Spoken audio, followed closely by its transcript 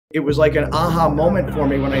It was like an aha moment for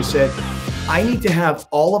me when I said, I need to have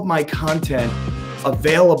all of my content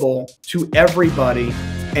available to everybody,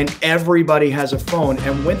 and everybody has a phone.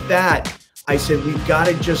 And with that, I said, we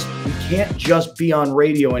can't just be on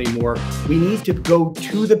radio anymore. We need to go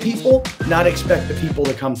to the people, not expect the people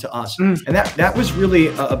to come to us. And that was really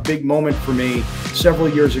a big moment for me several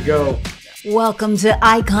years ago. Welcome to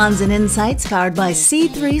Icons and Insights, powered by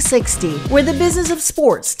C360, where the business of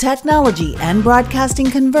sports, technology, and broadcasting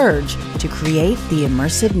converge to create the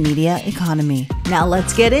immersive media economy. Now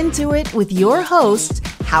let's get into it with your hosts,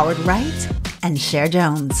 Howard Wright and Cher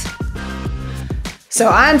Jones. So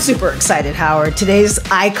I'm super excited, Howard. Today's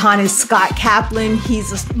icon is Scott Kaplan.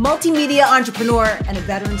 He's a multimedia entrepreneur and a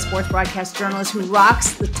veteran sports broadcast journalist who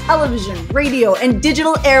rocks the television, radio, and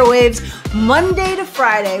digital airwaves Monday to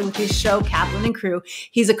Friday with his show, Kaplan and Crew.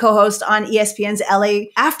 He's a co-host on ESPN's LA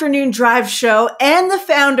Afternoon Drive show and the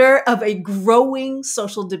founder of a growing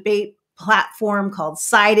social debate platform called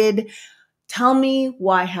Sided. Tell me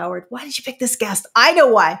why, Howard. Why did you pick this guest? I know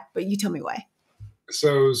why, but you tell me why.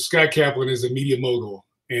 So Scott Kaplan is a media mogul,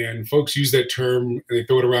 and folks use that term and they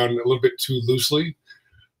throw it around a little bit too loosely.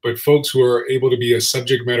 But folks who are able to be a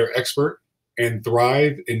subject matter expert and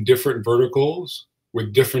thrive in different verticals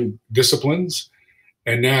with different disciplines.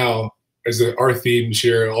 And now, as our theme,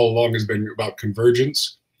 Cher, all along has been about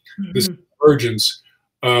convergence. This convergence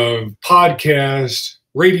of podcast,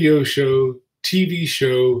 radio show, TV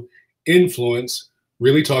show, influence,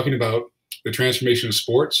 really talking about the transformation of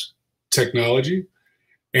sports, technology,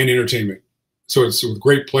 and entertainment. So it's with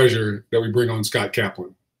great pleasure that we bring on Scott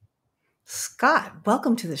Kaplan. Scott,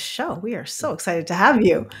 welcome to the show. We are so excited to have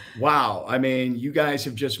you. Wow. I mean, you guys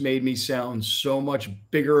have just made me sound so much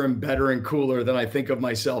bigger and better and cooler than I think of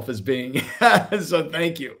myself as being. So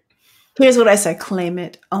thank you. Here's what I say. Claim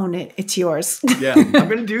it, own it. It's yours. Yeah, I'm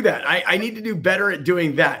going to do that. I need to do better at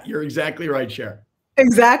doing that. You're exactly right, Cher.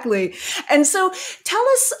 Exactly. And so tell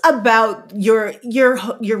us about your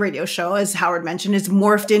radio show. As Howard mentioned, it's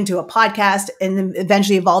morphed into a podcast and then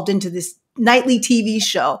eventually evolved into this nightly TV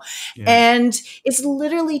show. Yeah. And it's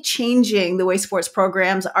literally changing the way sports talk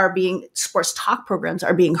programs are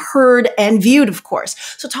being heard and viewed, of course.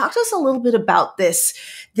 So talk to us a little bit about this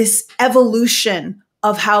evolution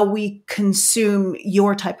of how we consume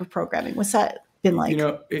your type of programming. What's that been like? You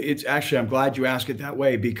know, it's actually, I'm glad you asked it that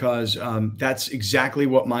way, because that's exactly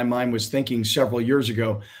what my mind was thinking several years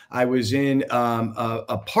ago. I was in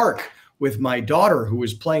a park with my daughter who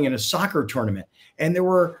was playing in a soccer tournament, and there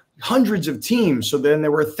were hundreds of teams. So then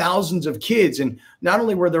there were thousands of kids. And not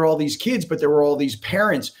only were there all these kids, but there were all these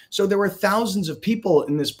parents. So there were thousands of people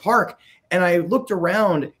in this park. And I looked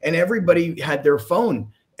around and everybody had their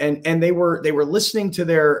phone. And they were listening to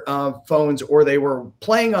their phones, or they were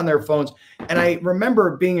playing on their phones. And I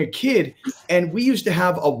remember being a kid, and we used to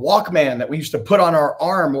have a Walkman that we used to put on our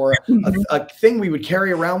arm, or a thing we would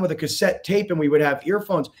carry around with a cassette tape, and we would have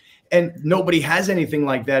earphones. And nobody has anything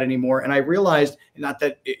like that anymore. And I realized, not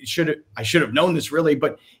that I should have known this really,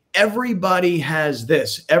 but everybody has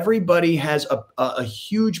this. Everybody has a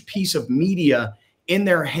huge piece of media in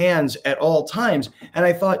their hands at all times. And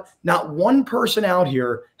I thought, not one person out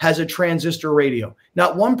here has a transistor radio.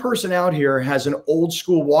 Not one person out here has an old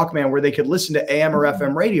school Walkman where they could listen to AM or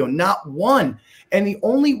FM radio. Not one. And the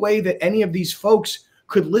only way that any of these folks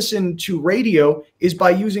could listen to radio is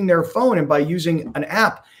by using their phone and by using an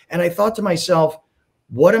app. And I thought to myself,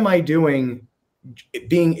 what am I doing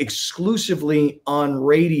being exclusively on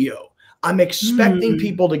radio? I'm expecting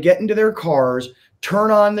people to get into their cars,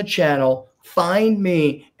 turn on the channel, find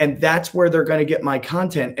me, and that's where they're going to get my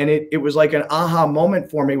content. And it was like an aha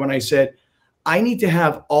moment for me when I said, I need to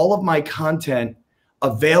have all of my content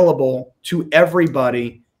available to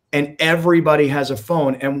everybody, and everybody has a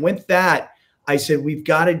phone. And with that, I said, we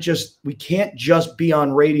can't just be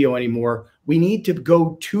on radio anymore. We need to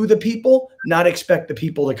go to the people, not expect the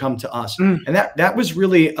people to come to us. And that was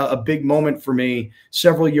really a big moment for me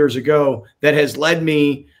several years ago that has led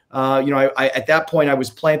me. At that point I was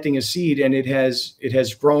planting a seed, and it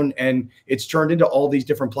has grown, and it's turned into all these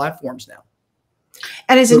different platforms now.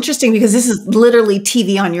 And it's interesting because this is literally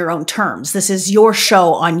TV on your own terms. This is your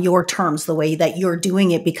show on your terms, the way that you're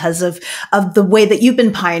doing it, because of the way that you've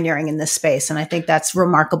been pioneering in this space. And I think that's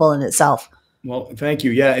remarkable in itself. Well, thank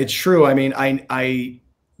you. Yeah, it's true. I mean, I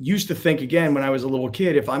used to think, again, when I was a little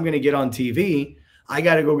kid, if I'm going to get on TV, I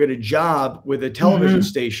got to go get a job with a television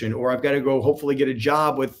station, or I've got to go hopefully get a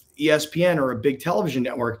job with ESPN or a big television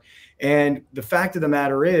network. And the fact of the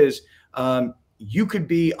matter is, you could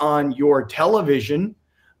be on your television,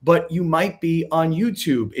 but you might be on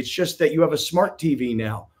YouTube. It's just that you have a smart TV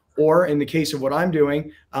now, Or in the case of what I'm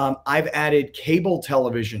doing, I've added cable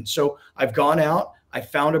television. So I've gone out, I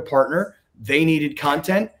found a partner, they needed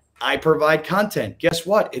content, I provide content. Guess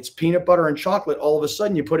what? It's peanut butter and chocolate. All of a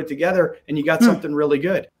sudden you put it together and you got something really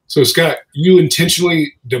good. So Scott, you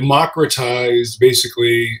intentionally democratized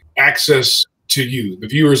basically access to you, the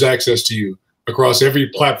viewer's access to you across every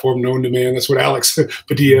platform known to man. That's what Alex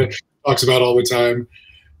Padilla talks about all the time.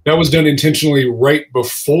 That was done intentionally right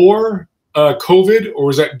before COVID, or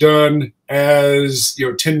was that done as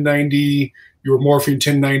 1090? You were morphing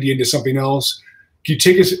 1090 into something else. Can you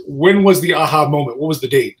take us? When was the aha moment? What was the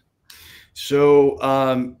date? So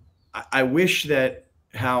I wish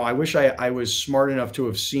I was smart enough to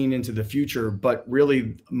have seen into the future, but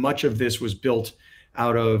really much of this was built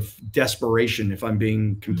out of desperation, if I'm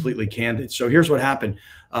being completely candid. So here's what happened.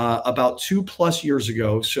 About 2+ years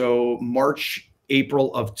ago, so March,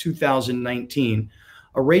 April of 2019,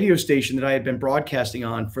 a radio station that I had been broadcasting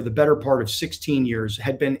on for the better part of 16 years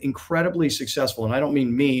had been incredibly successful. And I don't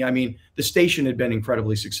mean me, I mean the station had been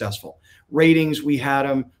incredibly successful. Ratings, we had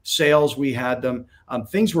them. Sales, we had them.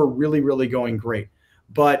 Things were really, really going great.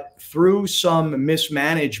 But through some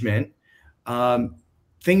mismanagement,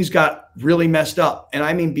 things got really messed up. And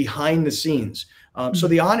I mean behind the scenes. So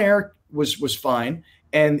the on-air was fine.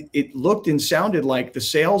 And it looked and sounded like the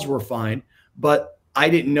sales were fine. But I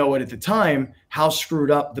didn't know it at the time how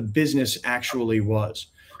screwed up the business actually was.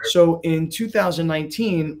 So in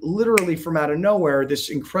 2019, literally from out of nowhere, this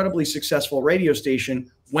incredibly successful radio station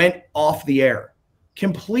went off the air,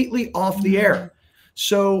 completely off the air.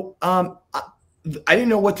 So I didn't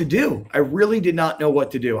know what to do. I really did not know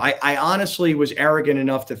what to do. I honestly was arrogant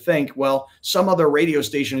enough to think, well, some other radio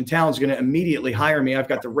station in town is going to immediately hire me. I've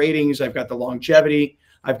got the ratings, I've got the longevity,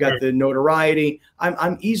 I've got the notoriety.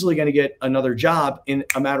 I'm easily going to get another job in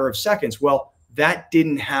a matter of seconds. Well, that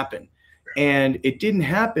didn't happen. And it didn't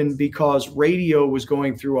happen because radio was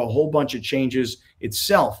going through a whole bunch of changes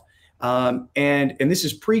itself. And this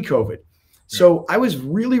is pre-COVID. So I was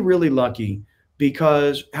really, really lucky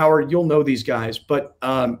because, Howard, you'll know these guys, but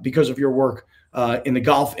because of your work in the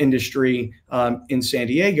golf industry in San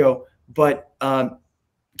Diego. But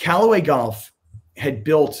Callaway Golf had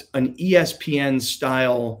built an ESPN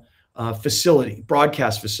style facility,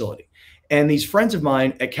 broadcast facility. And these friends of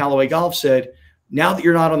mine at Callaway Golf said, now that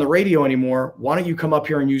you're not on the radio anymore, why don't you come up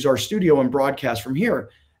here and use our studio and broadcast from here?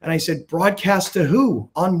 And I said, broadcast to who?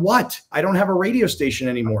 On what? I don't have a radio station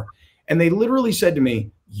anymore. And they literally said to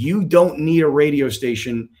me, you don't need a radio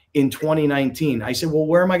station in 2019. I said, well,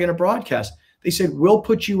 where am I going to broadcast? They said, we'll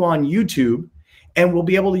put you on YouTube and we'll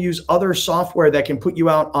be able to use other software that can put you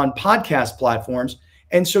out on podcast platforms.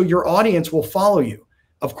 And so your audience will follow you.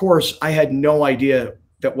 Of course, I had no idea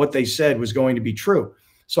that what they said was going to be true.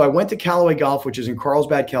 So I went to Callaway Golf, which is in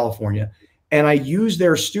Carlsbad, California, and I used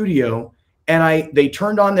their studio, and they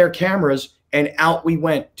turned on their cameras, and out we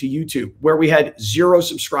went to YouTube, where we had 0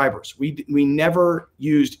 subscribers. We never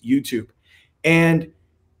used YouTube. And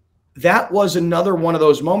that was another one of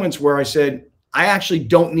those moments where I said, I actually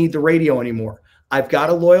don't need the radio anymore. I've got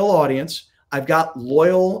a loyal audience. I've got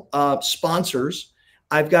loyal sponsors.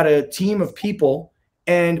 I've got a team of people,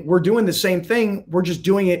 and we're doing the same thing. We're just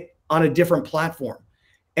doing it on a different platform.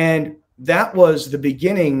 And that was the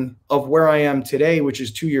beginning of where I am today, which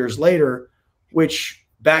is 2 years later, which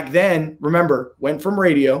back then, remember, went from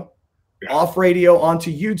radio, off radio onto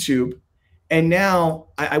YouTube. And now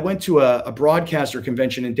I went to a broadcaster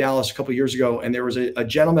convention in Dallas a couple of years ago, and there was a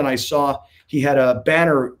gentleman I saw. He had a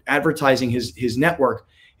banner advertising his network,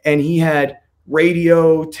 and he had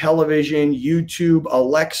radio, television, YouTube,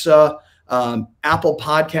 Alexa, Apple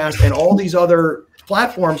Podcast, and all these other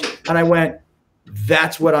platforms. And I went,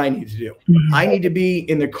 that's what I need to do. I need to be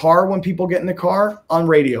in the car when people get in the car on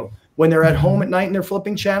radio. When they're at home at night and they're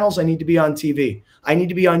flipping channels, I need to be on TV. I need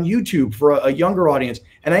to be on YouTube for a younger audience.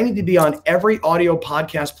 And I need to be on every audio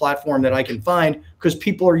podcast platform that I can find because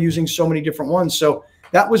people are using so many different ones. So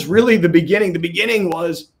that was really the beginning. The beginning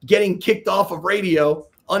was getting kicked off of radio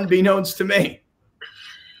unbeknownst to me.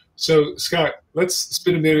 So, Scott, let's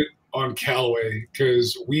spend a minute on Callaway,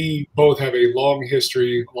 because we both have a long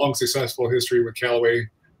successful history with Callaway.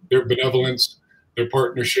 Their benevolence, their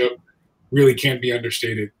partnership really can't be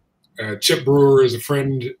understated. Chip Brewer is a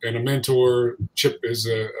friend and a mentor. Chip is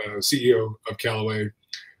a CEO of Callaway.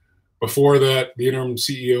 Before that, the interim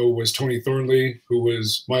CEO was Tony Thornley, who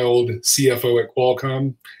was my old CFO at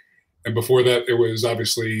Qualcomm. And before that, there was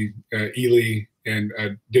obviously Ely and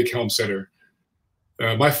Dick Helmstetter.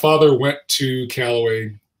 My father went to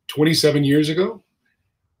Callaway 27 years ago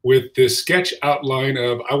with this sketch outline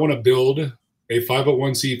of, I want to build a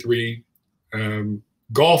 501c3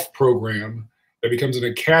 golf program that becomes an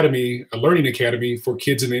academy, a learning academy for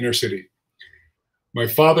kids in the inner city. My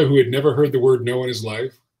father, who had never heard the word no in his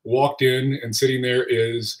life, walked in, and sitting there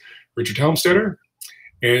is Richard Helmstetter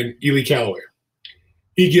and Ely Callaway.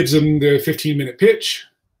 He gives him the 15-minute pitch,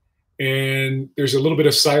 and there's a little bit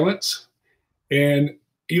of silence. And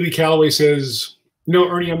Ely Callaway says, "No,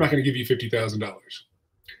 Ernie, I'm not going to give you $50,000.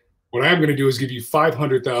 What I'm going to do is give you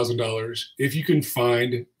 $500,000 if you can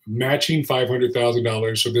find matching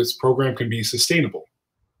 $500,000 so this program can be sustainable."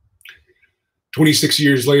 26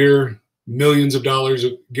 years later, millions of dollars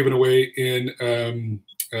given away in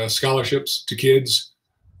scholarships to kids,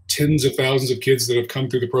 tens of thousands of kids that have come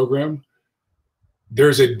through the program.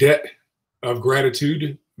 There's a debt of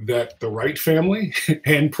gratitude that the Wright family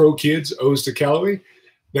and Pro Kids owes to Callaway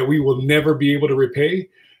that we will never be able to repay.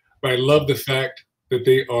 But I love the fact that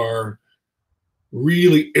they are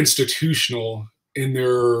really institutional in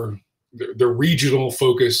their regional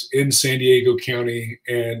focus in San Diego County,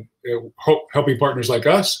 and helping partners like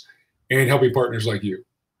us and helping partners like you.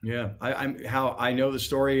 Yeah, I know the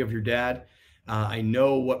story of your dad. I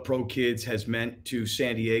know what Pro Kids has meant to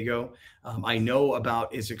San Diego. I know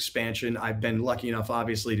about its expansion. I've been lucky enough,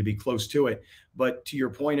 obviously, to be close to it. But to your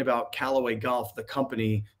point about Callaway Golf, the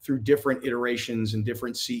company, through different iterations and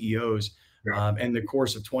different CEOs, and the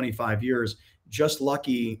course of 25 years, just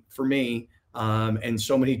lucky for me, and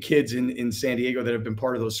so many kids in San Diego that have been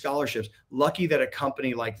part of those scholarships, lucky that a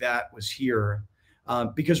company like that was here.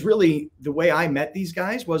 Because really the way I met these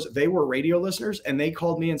guys was they were radio listeners, and they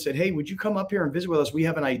called me and said, "Hey, would you come up here and visit with us? We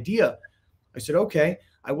have an idea." I said, "Okay."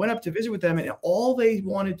 I went up to visit with them, and all they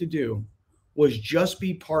wanted to do was just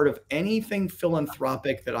be part of anything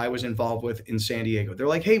philanthropic that I was involved with in San Diego. They're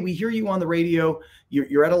like, "Hey, we hear you on the radio.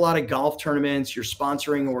 You're at a lot of golf tournaments. You're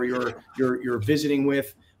sponsoring, or you're visiting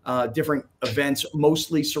with different events,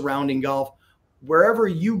 mostly surrounding golf. Wherever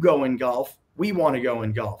you go in golf, we want to go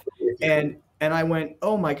in golf." And I went,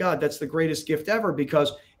 "Oh my God, that's the greatest gift ever,"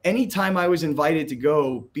 because anytime I was invited to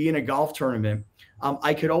go be in a golf tournament,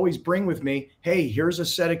 I could always bring with me, "Hey, here's a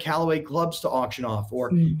set of Callaway clubs to auction off,"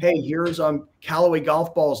 or "Hey, here's Callaway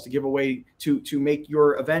golf balls to give away to make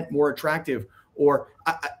your event more attractive." Or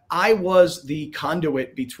I was the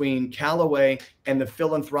conduit between Callaway and the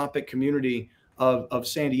philanthropic community of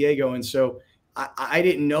San Diego. And so I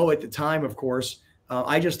didn't know at the time, of course.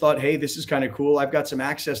 I just thought, "Hey, this is kind of cool. I've got some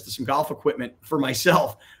access to some golf equipment for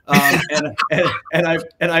myself, and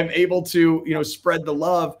I'm able to spread the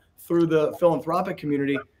love through the philanthropic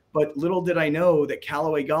community." But little did I know that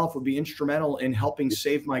Callaway Golf would be instrumental in helping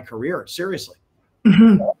save my career. Seriously.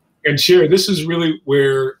 Mm-hmm. And Cher, this is really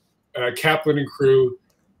where Kaplan and crew,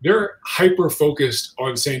 they're hyper focused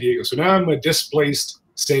on San Diego. So now I'm a displaced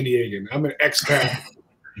San Diegan. I'm an expat.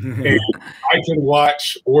 And I can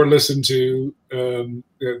watch or listen to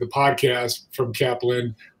the podcast from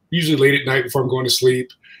Kaplan, usually late at night before I'm going to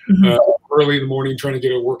sleep, early in the morning trying to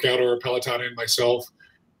get a workout or a Peloton in myself,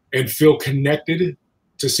 and feel connected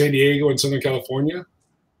to San Diego and Southern California.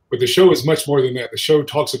 But the show is much more than that. The show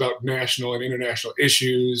talks about national and international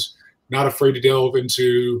issues, not afraid to delve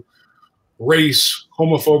into race,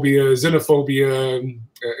 homophobia, xenophobia,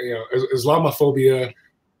 Islamophobia.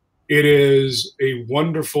 It is a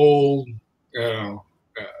wonderful,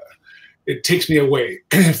 it takes me away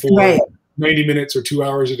for 90 minutes or 2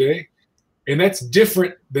 hours a day. And that's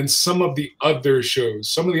different than some of the other shows.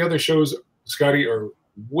 Some of the other shows, Scotty, are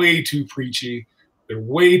way too preachy. They're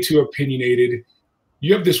way too opinionated.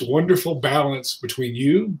 You have this wonderful balance between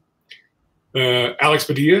you, Alex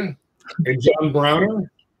Padilla, and John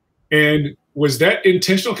Browner. And was that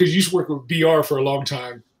intentional? Because you used to work with BR for a long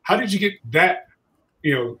time. How did you get that,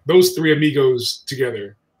 those three amigos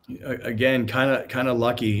together? Again, kind of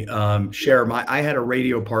lucky. Cher, I had a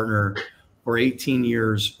radio partner for 18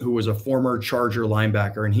 years who was a former Charger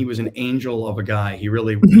linebacker, and he was an angel of a guy. He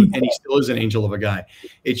really, and he still is an angel of a guy.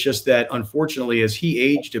 It's just that, unfortunately, as he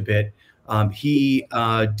aged a bit, he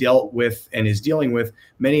dealt with and is dealing with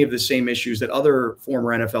many of the same issues that other former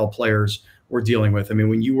NFL players were dealing with. I mean,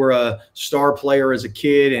 when you were a star player as a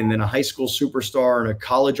kid, and then a high school superstar and a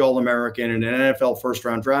college All-American and an NFL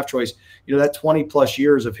first-round draft choice, that 20 plus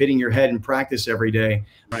years of hitting your head in practice every day,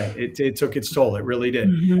 right? It took its toll. It really did.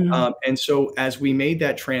 And so as we made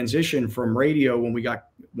that transition from radio,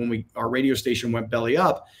 when our radio station went belly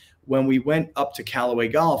up, when we went up to Callaway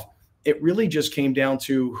Golf, it really just came down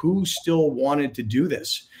to who still wanted to do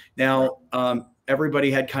this. Now,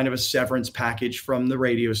 everybody had kind of a severance package from the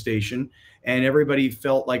radio station, and everybody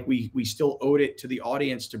felt like we still owed it to the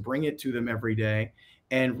audience to bring it to them every day.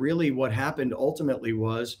 And really what happened ultimately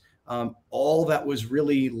was all that was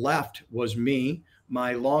really left was me,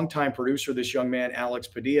 my longtime producer, this young man, Alex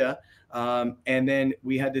Padilla, And then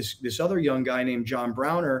we had this other young guy named John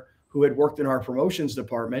Browner who had worked in our promotions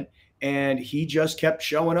department, and he just kept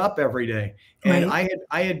showing up every day. And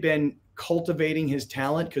I had been cultivating his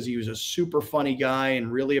talent because he was a super funny guy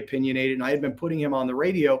and really opinionated. And I had been putting him on the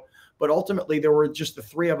radio, but ultimately there were just the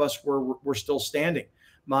three of us were still standing.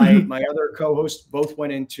 My other co-hosts both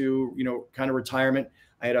went into, kind of retirement.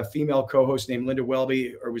 I had a female co-host named Linda Welby.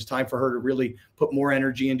 It was time for her to really put more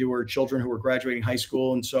energy into her children who were graduating high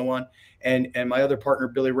school and so on. And my other partner,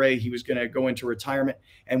 Billy Ray, he was going to go into retirement.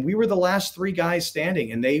 And we were the last three guys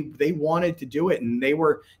standing, and they wanted to do it, and they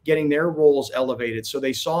were getting their roles elevated. So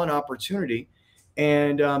they saw an opportunity.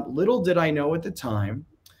 And little did I know at the time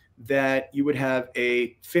that you would have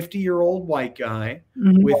a 50-year-old white guy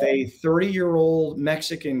with a 30-year-old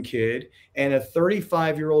Mexican kid and a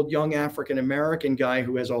 35-year-old young African-American guy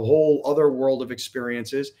who has a whole other world of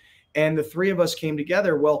experiences. And the three of us came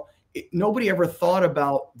together. Well, nobody ever thought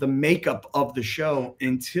about the makeup of the show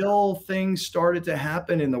until things started to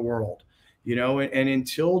happen in the world, and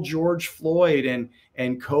until George Floyd and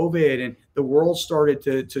COVID, and the world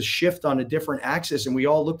started to shift on a different axis. And we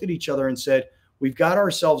all looked at each other and said, we've got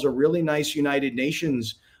ourselves a really nice United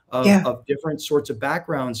Nations of different sorts of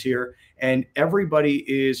backgrounds here. And everybody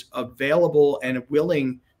is available and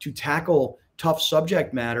willing to tackle tough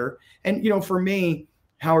subject matter. And, for me,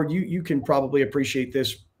 Howard, you can probably appreciate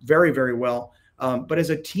this very, very well. But as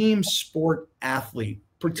a team sport athlete,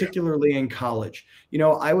 particularly in college,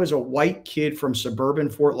 I was a white kid from suburban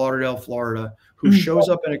Fort Lauderdale, Florida, who shows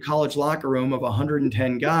up in a college locker room of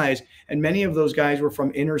 110 guys. And many of those guys were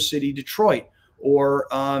from inner city Detroit or,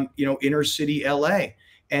 inner city LA.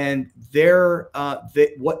 And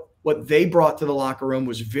what they brought to the locker room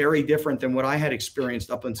was very different than what I had experienced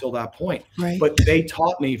up until that point. Right. But they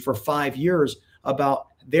taught me for 5 years about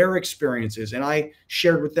their experiences, and I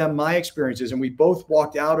shared with them my experiences. And we both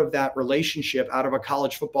walked out of that relationship, out of a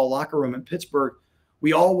college football locker room in Pittsburgh.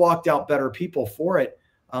 We all walked out better people for it,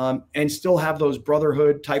 and still have those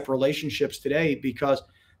brotherhood type relationships today, because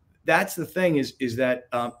that's the thing is that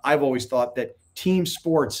I've always thought that team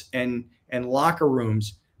sports and locker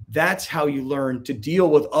rooms, that's how you learn to deal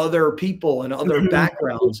with other people and other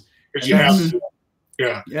backgrounds. Yeah.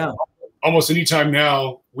 Almost anytime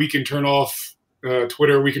now, we can turn off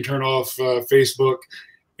Twitter, we can turn off Facebook,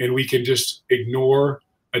 and we can just ignore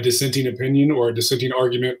a dissenting opinion or a dissenting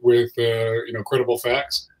argument with credible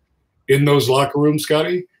facts. In those locker rooms,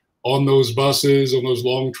 Scotty, on those buses, on those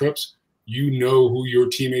long trips, you know who your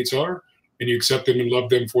teammates are, and you accept them and love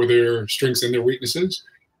them for their strengths and their weaknesses.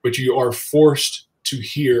 But you are forced to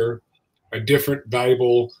hear a different,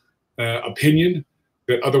 valuable opinion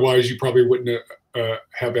that otherwise you probably wouldn't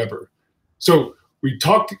have ever. So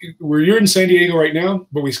you're in San Diego right now,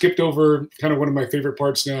 but we skipped over kind of one of my favorite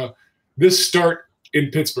parts now. This start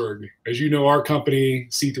in Pittsburgh. As you know, our company,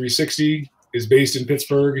 C360, is based in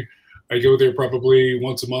Pittsburgh. I go there probably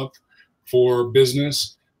once a month for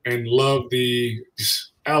business and love the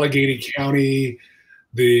Allegheny County,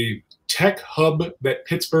 the tech hub that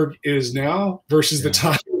Pittsburgh is now versus the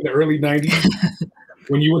time in the early 90s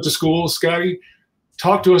when you went to school, Scotty.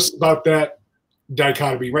 Talk to us about that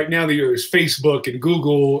dichotomy. Right now, there's Facebook and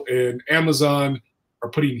Google and Amazon are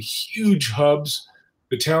putting huge hubs.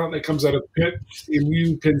 The talent that comes out of Pitt,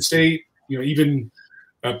 CMU, Penn State, even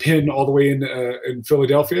Penn all the way in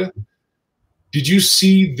Philadelphia. Did you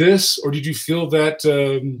see this, or did you feel that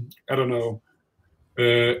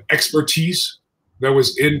expertise that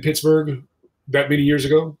was in Pittsburgh that many years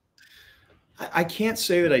ago? I can't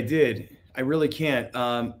say that I did. I really can't.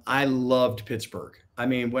 I loved Pittsburgh. I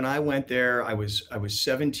mean, when I went there, I was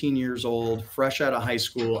 17 years old, fresh out of high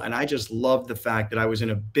school, and I just loved the fact that I was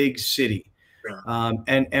in a big city,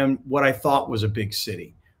 and what I thought was a big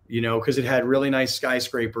city, because it had really nice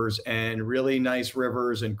skyscrapers and really nice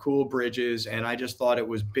rivers and cool bridges, and I just thought it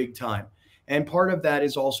was big time. And part of that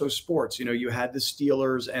is also sports. You had the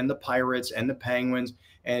Steelers and the Pirates and the Penguins,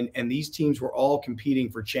 and these teams were all competing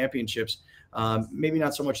for championships. Maybe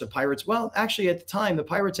not so much the Pirates. Well, actually, at the time, the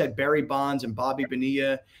Pirates had Barry Bonds and Bobby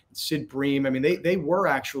Bonilla, Sid Bream. I mean, they were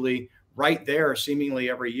actually right there seemingly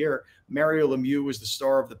every year. Mario Lemieux was the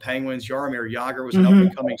star of the Penguins. Jaromir Jagr was an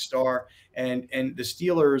up-and-coming star. And the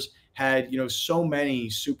Steelers had, so many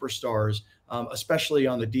superstars, especially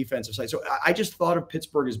on the defensive side. So I just thought of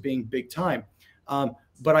Pittsburgh as being big time.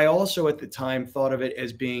 But I also at the time thought of it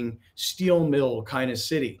as being steel mill kind of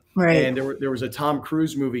city. Right. And there was a Tom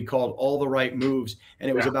Cruise movie called All the Right Moves, and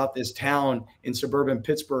it was about this town in suburban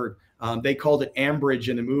Pittsburgh. They called it Ambridge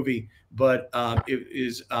in the movie, but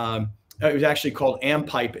it was actually called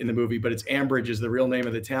Ampipe in the movie, but it's Ambridge is the real name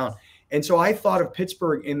of the town. And so I thought of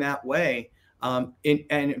Pittsburgh in that way.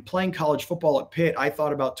 And playing college football at Pitt, I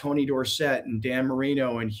thought about Tony Dorsett and Dan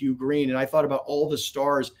Marino and Hugh Green, and I thought about all the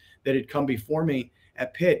stars that had come before me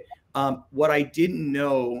at Pitt. What I didn't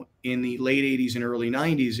know in the late 80s and early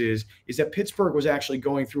 90s is that Pittsburgh was actually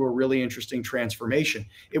going through a really interesting transformation.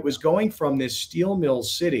 It was going from this steel mill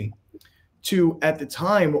city to, at the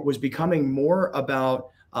time, what was becoming more about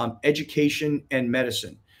education and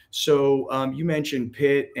medicine. So you mentioned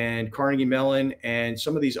Pitt and Carnegie Mellon and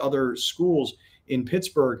some of these other schools in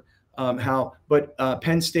Pittsburgh. But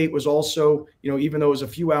Penn State was also, even though it was a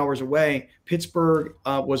few hours away, Pittsburgh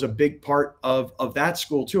was a big part of that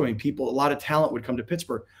school too. I mean, a lot of talent would come to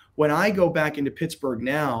Pittsburgh. When I go back into Pittsburgh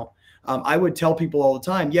now, I would tell people all the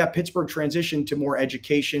time, yeah, Pittsburgh transitioned to more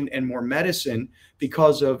education and more medicine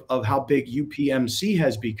because of how big UPMC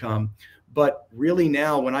has become. But really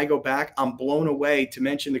now, when I go back, I'm blown away. To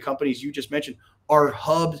mention the companies you just mentioned are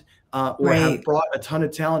hubbed or have brought a ton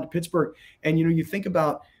of talent to Pittsburgh. And, you think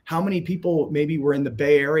about how many people maybe were in the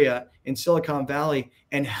Bay Area, in Silicon Valley,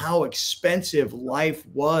 and how expensive life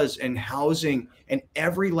was and housing and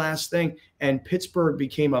every last thing. And Pittsburgh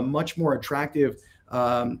became a much more attractive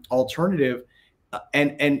alternative.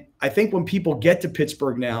 And I think when people get to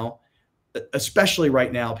Pittsburgh now, especially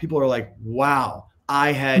right now, people are like, wow,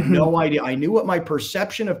 I had no idea. I knew what my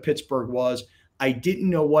perception of Pittsburgh was. I didn't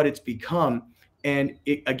know what it's become. And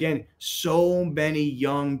again, so many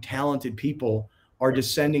young, talented people are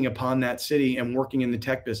descending upon that city and working in the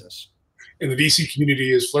tech business. And the VC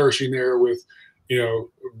community is flourishing there with,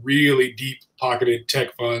 really deep pocketed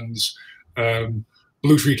tech funds.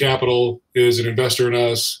 Blue Tree Capital is an investor in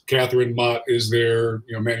us. Catherine Mott is their,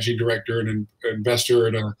 managing director and an investor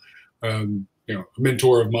and a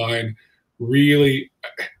mentor of mine. Really,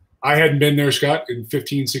 I hadn't been there, Scott, in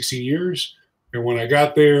 15, 16 years. And when I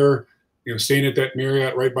got there, staying at that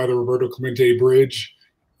Marriott right by the Roberto Clemente Bridge,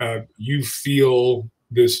 you feel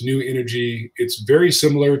this new energy. It's very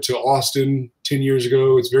similar to Austin 10 years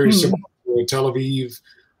ago. It's very similar to Tel Aviv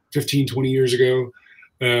 15, 20 years ago.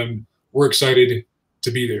 We're excited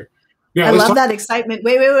to be there. Now, I love that excitement.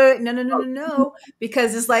 Wait. No.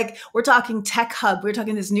 Because it's like, we're talking tech hub. We're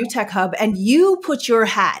talking this new tech hub, and you put your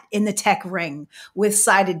hat in the tech ring with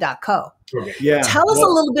Sided.co. Okay. Yeah. Tell us a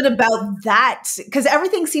little bit about that, because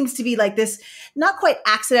everything seems to be like this, not quite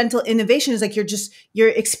accidental innovation. It's like your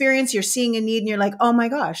experience, you're seeing a need, and you're like, oh my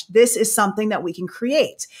gosh, this is something that we can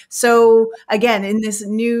create. So again, in this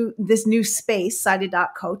new space,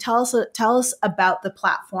 Sided.co, tell us about the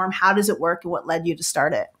platform. How does it work, and what led you to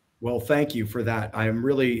start it? Well, thank you for that. I am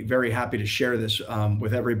really very happy to share this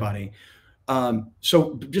with everybody.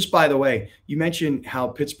 So just by the way, you mentioned how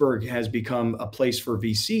Pittsburgh has become a place for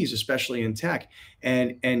VCs, especially in tech,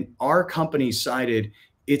 and our company Sided,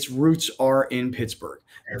 its roots are in Pittsburgh.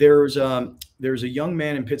 There's a young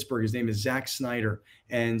man in Pittsburgh. His name is Zach Snyder,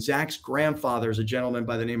 and Zach's grandfather is a gentleman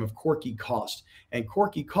by the name of Corky Cost. And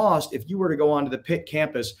Corky Cost, if you were to go onto the Pitt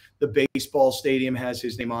campus, the baseball stadium has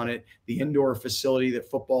his name on it. The indoor facility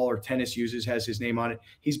that football or tennis uses has his name on it.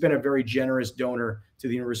 He's been a very generous donor to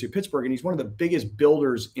the University of Pittsburgh, and he's one of the biggest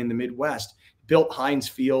builders in the Midwest. Built Heinz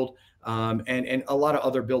Field and a lot of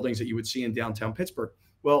other buildings that you would see in downtown Pittsburgh.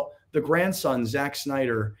 Well, the grandson, Zach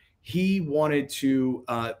Snyder, he wanted to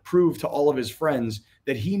prove to all of his friends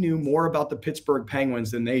that he knew more about the Pittsburgh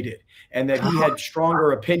Penguins than they did, and that he had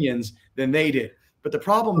stronger opinions than they did. But the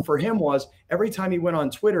problem for him was every time he went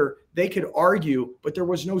on Twitter, they could argue, but there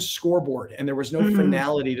was no scoreboard and there was no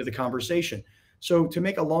finality to the conversation. So to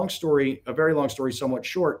make a very long story somewhat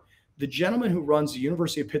short, the gentleman who runs the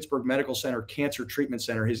University of Pittsburgh Medical Center Cancer Treatment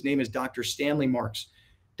Center, his name is Dr. Stanley Marks.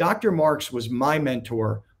 Dr. Marks was my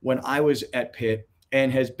mentor when I was at Pitt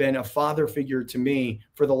and has been a father figure to me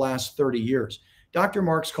for the last 30 years. Dr.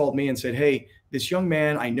 Marks called me and said, hey, this young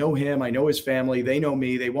man, I know him, I know his family, they know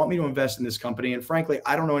me, they want me to invest in this company. And frankly,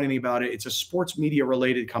 I don't know anything about it. It's a sports media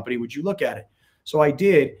related company. Would you look at it? So I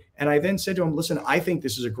did. And I then said to him, listen, I think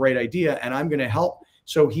this is a great idea and I'm going to help.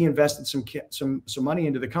 So he invested some money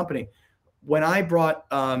into the company. When I brought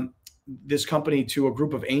this company to a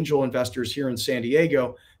group of angel investors here in San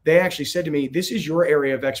Diego, they actually said to me, this is your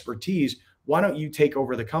area of expertise. Why don't you take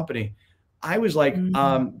over the company? I was like,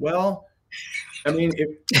 well, I'm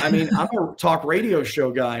a talk radio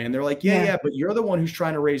show guy. And they're like, yeah, but you're the one who's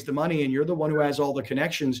trying to raise the money and you're the one who has all the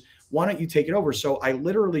connections. Why don't you take it over? So I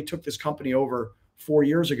literally took this company over 4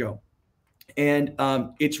 years ago. And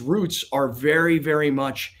its roots are very, very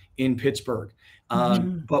much in Pittsburgh.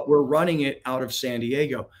 But we're running it out of San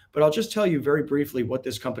Diego. But I'll just tell you very briefly what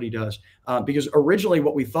this company does. Because originally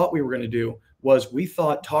what we thought we were going to do was we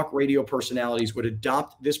thought talk radio personalities would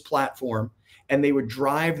adopt this platform and they would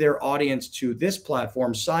drive their audience to this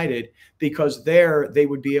platform, Sided, because there they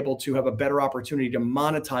would be able to have a better opportunity to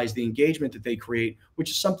monetize the engagement that they create, which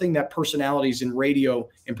is something that personalities in radio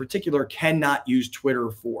in particular cannot use Twitter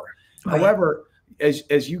for. Right. However,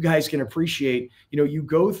 as you guys can appreciate, you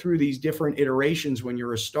go through these different iterations when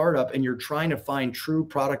you're a startup and you're trying to find true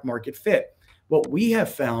product market fit. What we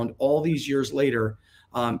have found all these years later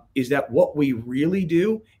is that what we really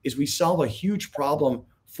do is we solve a huge problem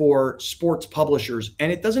for sports publishers.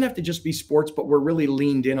 And it doesn't have to just be sports, but we're really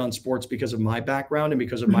leaned in on sports because of my background and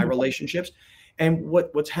because of my relationships. And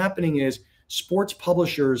what's happening is sports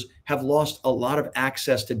publishers have lost a lot of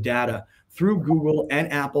access to data through Google and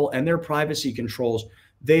Apple and their privacy controls.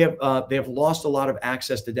 They have lost a lot of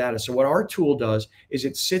access to data. So what our tool does is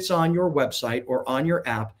it sits on your website or on your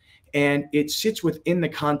app, and it sits within the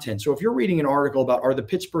content. So if you're reading an article about, are the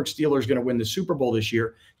Pittsburgh Steelers going to win the Super Bowl this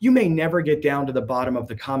year, you may never get down to the bottom of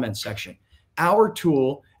the comment section. Our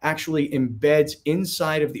tool actually embeds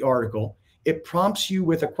inside of the article. It prompts you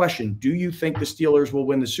with a question. Do you think the Steelers will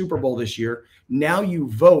win the Super Bowl this year? Now you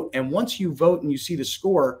vote. And once you vote and you see the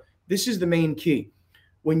score, this is the main key.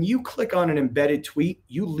 When you click on an embedded tweet,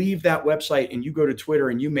 you leave that website and you go to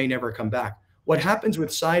Twitter and you may never come back. What happens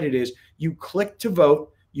with Sided is you click to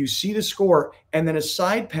vote, you see the score, and then a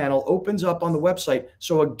side panel opens up on the website.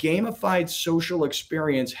 So a gamified social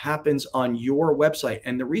experience happens on your website.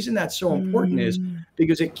 And the reason that's so important is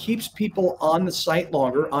because it keeps people on the site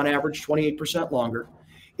longer, on average 28% longer.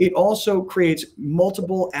 It also creates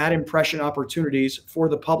multiple ad impression opportunities for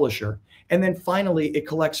the publisher. And then finally, it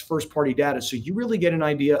collects first-party data. So you really get an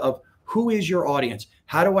idea of who is your audience?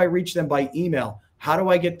 How do I reach them by email? How do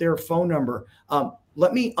I get their phone number?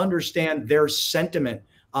 Let me understand their sentiment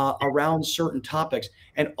around certain topics.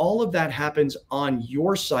 And all of that happens on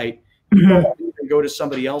your site. You don't even go to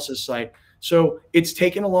somebody else's site. So it's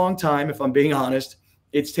taken a long time, if I'm being honest.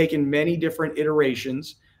 It's taken many different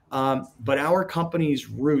iterations. But our company's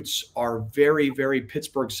roots are very, very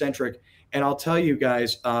Pittsburgh-centric. And I'll tell you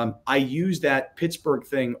guys, I use that Pittsburgh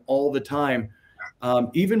thing all the time.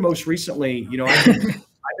 Even most recently,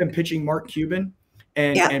 I've been pitching Mark Cuban,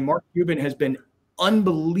 and Mark Cuban has been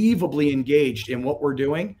unbelievably engaged in what we're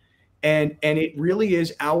doing. And it really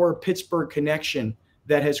is our Pittsburgh connection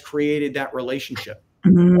that has created that relationship.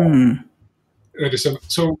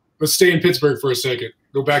 So let's stay in Pittsburgh for a second.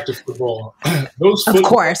 Go back to football. Of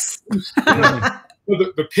course.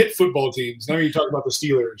 The Pitt football teams. Now you talk about the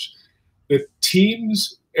Steelers. The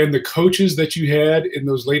teams and the coaches that you had in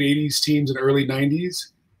those late 80s teams and early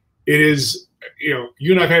 90s, it is,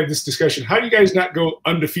 you and I've had this discussion. How do you guys not go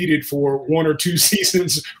undefeated for 1 or 2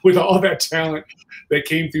 seasons with all that talent that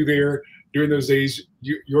came through there during those days,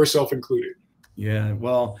 yourself included? Yeah,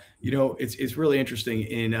 well, it's really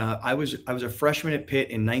interesting. I was a freshman at Pitt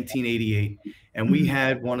in 1988, and we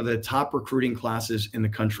had one of the top recruiting classes in the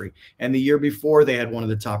country. And the year before, they had one of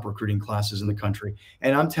the top recruiting classes in the country.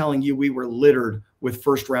 And I'm telling you, we were littered with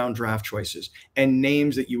first-round draft choices and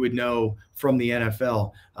names that you would know from the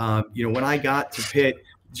NFL. When I got to Pitt,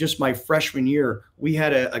 just my freshman year, we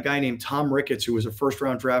had a guy named Tom Ricketts, who was a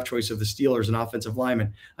first-round draft choice of the Steelers, an offensive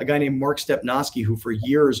lineman. A guy named Mark Stepnoski, who for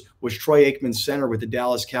years was Troy Aikman's center with the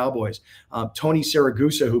Dallas Cowboys. Tony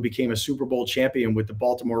Saragusa, who became a Super Bowl champion with the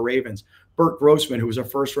Baltimore Ravens. Burt Grossman, who was a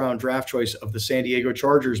first-round draft choice of the San Diego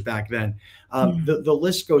Chargers back then. The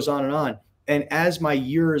list goes on. And as my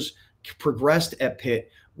years progressed at Pitt,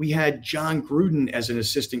 we had John Gruden as an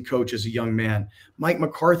assistant coach as a young man. Mike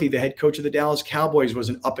McCarthy, the head coach of the Dallas Cowboys, was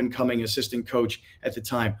an up-and-coming assistant coach at the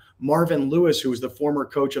time. Marvin Lewis, who was the former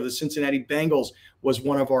coach of the Cincinnati Bengals, was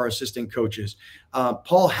one of our assistant coaches.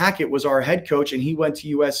 Paul Hackett was our head coach, and he went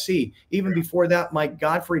to USC. Even before that, Mike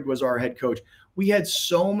Gottfried was our head coach. We had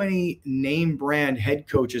so many name brand head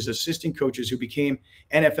coaches, assistant coaches who became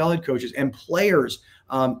NFL head coaches, and players.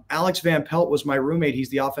 Alex Van Pelt was my roommate. He's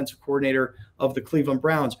the offensive coordinator of the Cleveland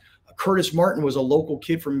Browns. Curtis Martin was a local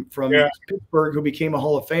kid from Pittsburgh who became a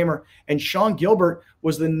Hall of Famer. And Sean Gilbert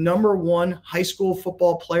was the #1 high school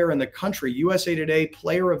football player in the country, USA Today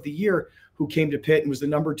Player of the Year, who came to Pitt and was the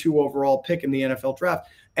 #2 overall pick in the NFL draft.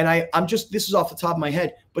 And this is off the top of my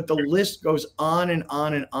head, but the list goes on and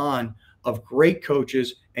on and on of great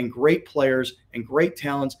coaches and great players and great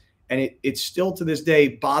talents. And it still to this day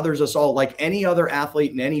bothers us all, like any other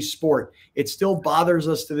athlete in any sport. It still bothers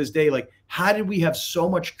us to this day. Like, how did we have so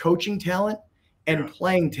much coaching talent and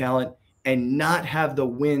playing talent and not have the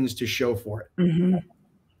wins to show for it?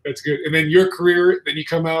 That's good. And then your career, then you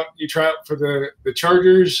come out, you try out for the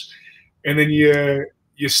Chargers, and then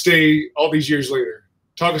you stay all these years later.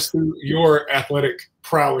 Talk us through your athletic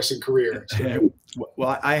prowess and career.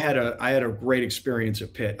 Well, I had a great experience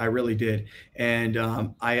at Pitt. I really did. And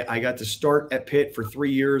I got to start at Pitt for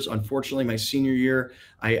 3 years. Unfortunately, my senior year,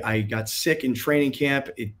 I got sick in training camp.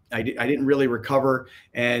 I didn't really recover.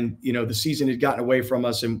 And, the season had gotten away from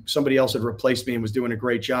us and somebody else had replaced me and was doing a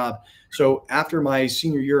great job. So after my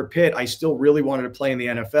senior year at Pitt, I still really wanted to play in the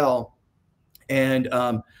NFL. And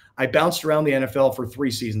I bounced around the NFL for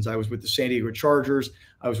 3 seasons. I was with the San Diego Chargers.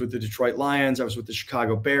 I was with the Detroit Lions. I was with the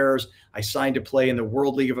Chicago Bears. I signed to play in the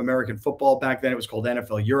World League of American Football. Back then it was called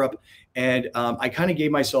NFL Europe. And I kind of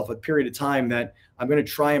gave myself a period of time that I'm going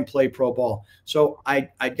to try and play pro ball. So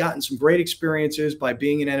I'd gotten some great experiences by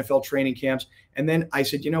being in NFL training camps. And then I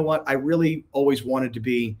said, you know what? I really always wanted to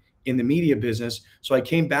be in the media business. So I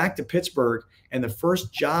came back to Pittsburgh, and the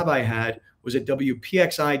first job I had was at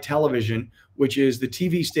WPXI Television, which is the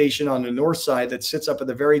TV station on the north side that sits up at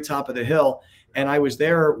the very top of the hill. And I was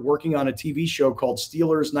there working on a TV show called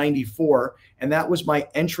Steelers 94. And that was my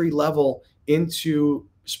entry level into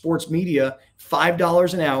sports media,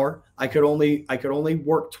 $5 an hour. I could only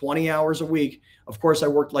work 20 hours a week. Of course, I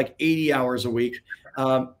worked like 80 hours a week.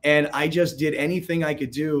 And I just did anything I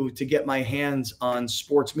could do to get my hands on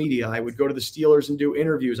sports media. I would go to the Steelers and do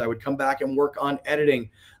interviews. I would come back and work on editing.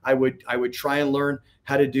 I would try and learn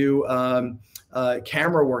how to do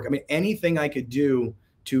camera work. I mean, anything I could do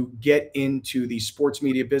to get into the sports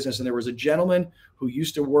media business. And there was a gentleman who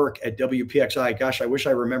used to work at WPXI. Gosh, I wish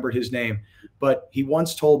I remembered his name. But he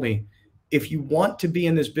once told me, if you want to be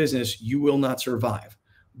in this business, you will not survive.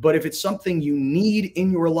 But if it's something you need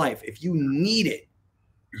in your life, if you need it,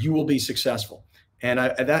 you will be successful. And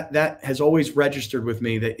that has always registered with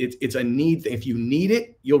me, that it's a need. If you need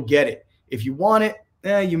it, you'll get it. If you want it,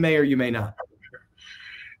 you may or you may not.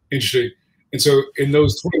 Interesting. And so in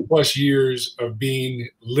those 20 plus years of being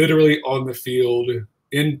literally on the field,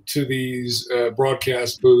 into these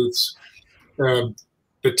broadcast booths,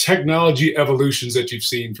 the technology evolutions that you've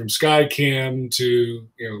seen from Skycam to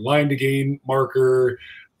line to gain marker,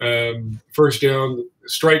 first down,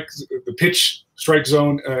 strike, the pitch strike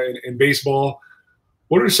zone in baseball.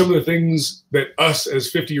 What are some of the things that us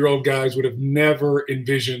as 50-year-old guys would have never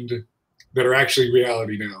envisioned that are actually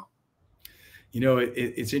reality now?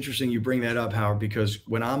 It's interesting you bring that up, Howard, because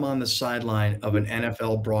when I'm on the sideline of an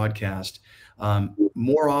NFL broadcast,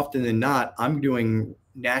 more often than not, I'm doing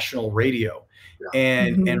national radio.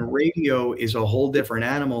 And radio is a whole different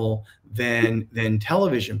animal than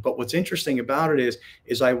television. But what's interesting about it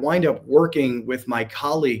is I wind up working with my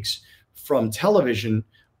colleagues from television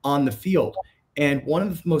on the field. And one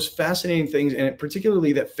of the most fascinating things, and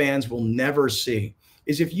particularly that fans will never see,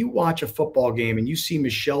 is if you watch a football game and you see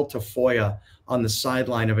Michelle Tafoya on the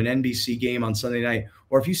sideline of an NBC game on Sunday night,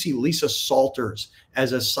 or if you see Lisa Salters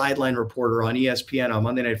as a sideline reporter on ESPN on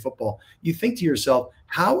Monday Night Football, you think to yourself,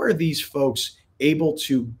 how are these folks able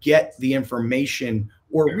to get the information,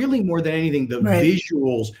 or really more than anything, the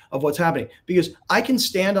visuals of what's happening? Because I can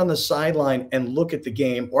stand on the sideline and look at the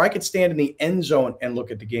game, or I could stand in the end zone and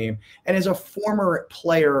look at the game. And as a former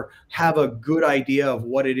player, have a good idea of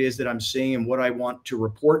what it is that I'm seeing and what I want to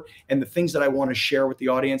report and the things that I want to share with the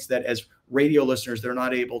audience that as radio listeners, they're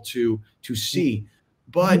not able to see.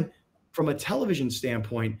 But from a television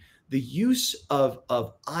standpoint, the use of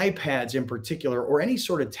iPads in particular, or any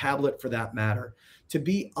sort of tablet for that matter, to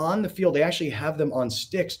be on the field, they actually have them on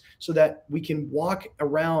sticks so that we can walk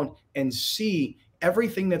around and see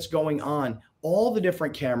everything that's going on, all the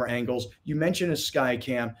different camera angles. You mentioned a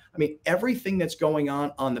Skycam. I mean, everything that's going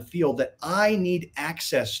on the field that I need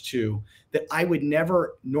access to, that I would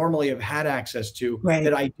never normally have had access to,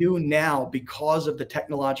 that I do now because of the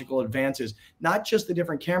technological advances, not just the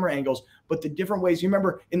different camera angles, but the different ways. You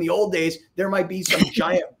remember in the old days, there might be some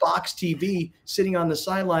giant box TV sitting on the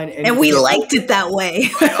sideline. And we liked it that way.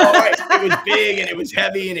 It was big and it was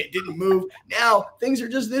heavy and it didn't move. Now things are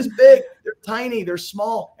just this big. They're tiny, they're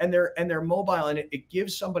small, and they're mobile. And it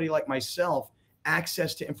gives somebody like myself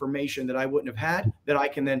access to information that I wouldn't have had, that I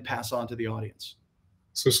can then pass on to the audience.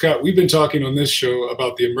 So Scott, we've been talking on this show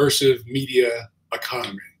about the immersive media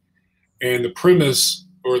economy, and the premise,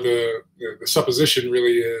 or the supposition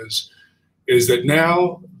really is that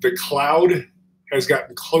now the cloud has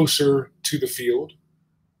gotten closer to the field.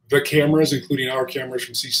 The cameras, including our cameras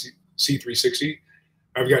from C360,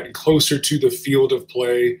 have gotten closer to the field of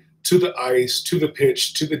play, to the ice, to the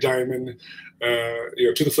pitch, to the diamond,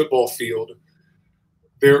 to the football field.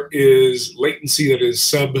 There is latency that is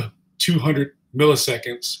sub 200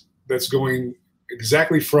 milliseconds that's going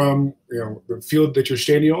exactly from the field that you're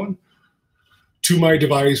standing on to my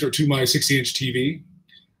device or to my 60-inch TV.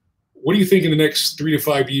 What do you think in the next 3 to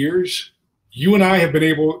 5 years You and I have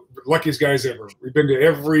been luckiest guys ever. We've been to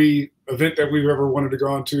every event that we've ever wanted to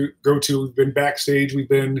go to. We've been backstage. We've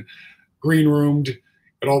been green roomed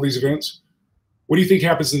at all these events. What do you think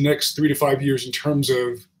happens in the next 3 to 5 years in terms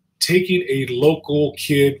of taking a local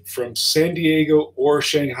kid from San Diego or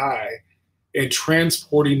Shanghai and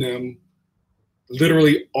transporting them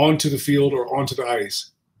literally onto the field or onto the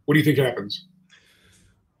ice? What do you think happens?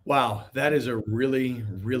 Wow, that is a really,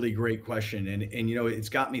 really great question. And you know, it's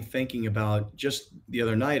got me thinking about just the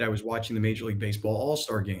other night, I was watching the Major League Baseball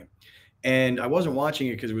All-Star game. And I wasn't watching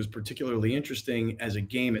it because it was particularly interesting as a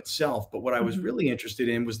game itself, but what I was really interested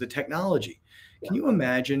in was the technology. Can you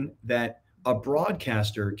imagine that a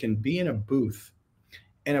broadcaster can be in a booth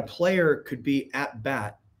and a player could be at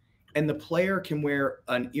bat and the player can wear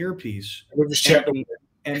an earpiece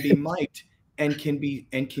and be mic'd and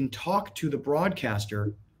can talk to the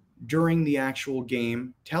broadcaster during the actual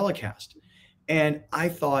game telecast? And I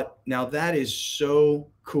thought, now that is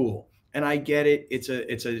so cool. And I get it. It's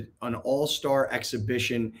an all-star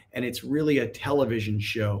exhibition and it's really a television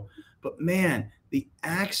show. But man, the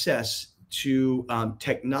access to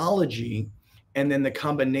technology and then the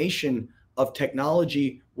combination of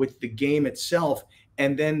technology with the game itself,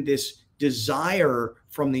 and then this desire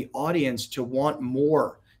from the audience to want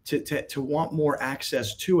more, to want more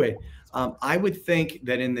access to it. I would think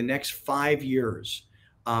that in the next 5 years,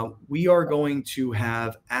 we are going to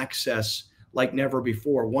have access like never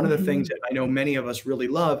before. One of the things that I know many of us really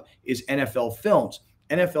love is NFL Films.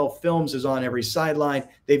 NFL Films is on every sideline.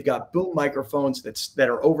 They've got boom microphones that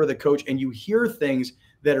are over the coach, and you hear things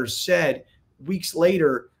that are said weeks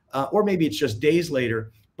later, or maybe it's just days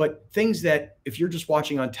later, but things that if you're just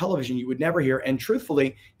watching on television, you would never hear. And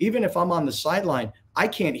truthfully, even if I'm on the sideline, I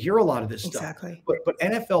can't hear a lot of this stuff. But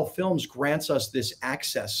NFL Films grants us this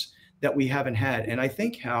access that we haven't had. And I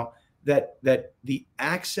think how that the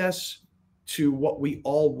access to what we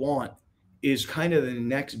all want is kind of the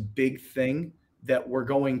next big thing that we're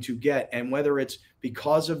going to get. And whether it's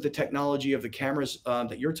because of the technology of the cameras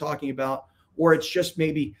that you're talking about, or it's just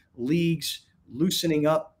maybe leagues loosening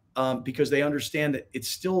up because they understand that it's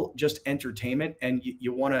still just entertainment, and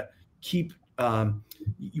you want to keep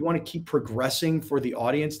progressing for the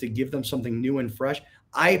audience to give them something new and fresh.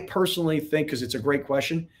 I personally think, because it's a great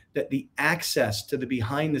question, that the access to the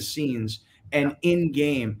behind the scenes and in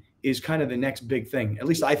game is kind of the next big thing. At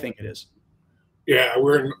least I think it is. Yeah,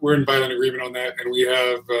 we're in violent agreement on that, and we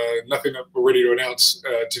have nothing that we're ready to announce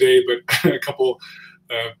today, but a couple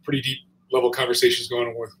pretty deep level conversations going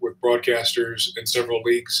on with broadcasters and several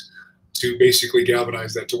leagues to basically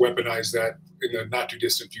galvanize that, to weaponize that in the not too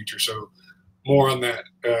distant future. So more on that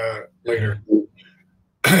later.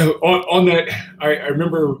 On that, I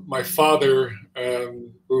remember my father,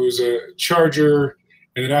 who was a Charger,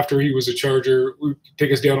 and then after he was a Charger, would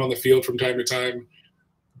take us down on the field from time to time.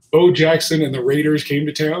 Bo Jackson and the Raiders came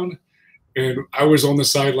to town, and I was on the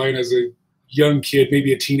sideline as a young kid,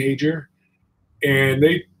 maybe a teenager, and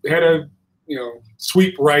they had a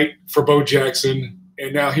sweep right for Bo Jackson,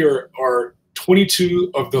 and now here are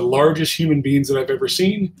 22 of the largest human beings that I've ever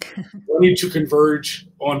seen wanting to converge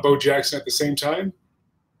on Bo Jackson at the same time.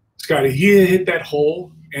 Scotty, he hit that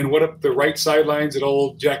hole and went up the right sidelines at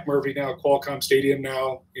old Jack Murphy, now Qualcomm Stadium.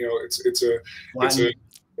 Now it's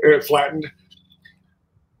flattened.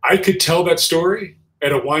 I could tell that story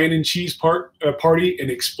at a wine and cheese party and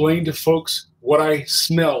explain to folks what I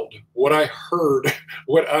smelled, what I heard,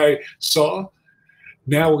 what I saw.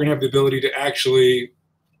 Now we're going to have the ability to actually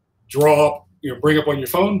draw, bring up on your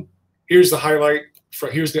phone. Here's the highlight.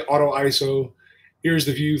 Here's the auto ISO. Here's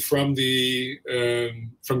the view from the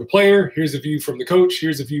player. Here's the view from the coach.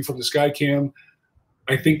 Here's the view from the sky cam.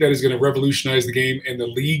 I think that is going to revolutionize the game, and the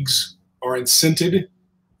leagues are incented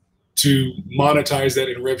to monetize that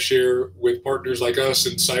in rev share with partners like us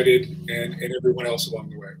and Cited and everyone else along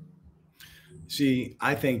the way. See,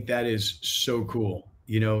 I think that is so cool,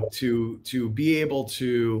 to be able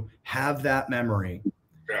to have that memory,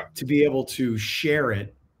 to be able to share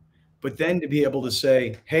it, but then to be able to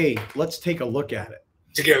say, hey, let's take a look at it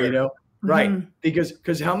together. Right.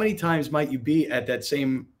 Because how many times might you be at that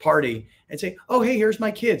same party and say, oh, hey, here's my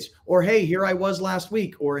kids, or hey, here I was last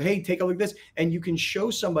week, or hey, take a look at this. And you can show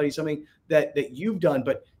somebody something that you've done,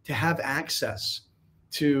 but to have access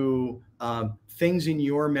to things in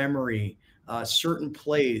your memory, certain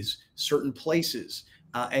plays, certain places,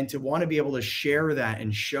 and to want to be able to share that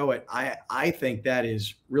and show it, I think that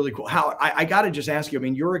is really cool. How I got to just ask you,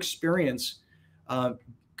 your experience,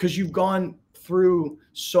 because you've gone through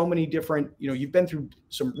so many different, you've been through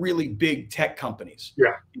some really big tech companies,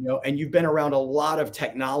 and you've been around a lot of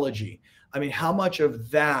technology. I mean, how much of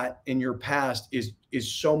that in your past is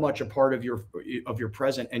so much a part of your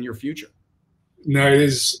present and your future? No, it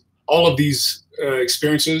is. All of these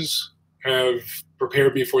experiences have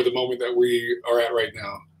prepared me for the moment that we are at right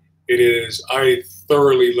now. It is. I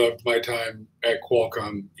thoroughly loved my time at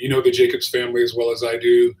Qualcomm. You know the Jacobs family as well as I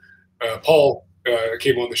do. Paul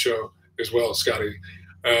came on the show as well, Scotty.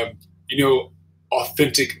 You know,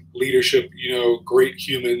 authentic leadership. You know, great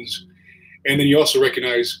humans, and then you also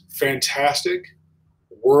recognize fantastic,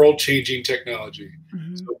 world-changing technology.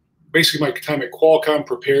 Mm-hmm. So basically, my time at Qualcomm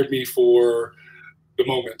prepared me for the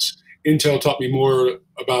moments. Intel taught me more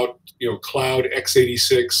about, you know, cloud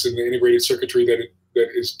x86 and the integrated circuitry that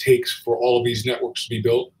it takes for all of these networks to be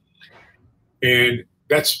built. And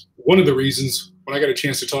that's one of the reasons when I got a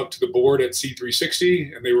chance to talk to the board at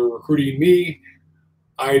C360 and they were recruiting me,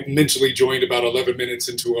 I mentally joined about 11 minutes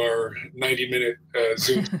into our 90-minute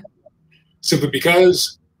Zoom, simply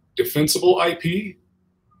because defensible IP,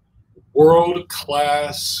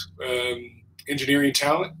 world-class engineering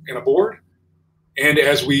talent and a board. And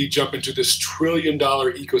as we jump into this $1 trillion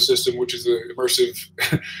ecosystem, which is the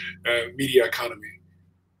immersive media economy,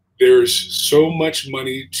 there's so much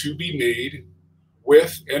money to be made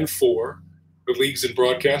with and for the leagues and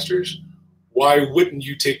broadcasters. Why wouldn't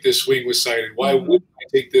you take this swing with Cited? Why wouldn't I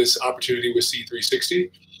take this opportunity with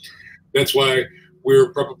C360? That's why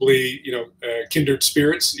we're probably, you know, kindred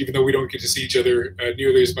spirits, even though we don't get to see each other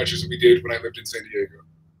nearly as much as we did when I lived in San Diego.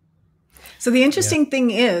 So the interesting thing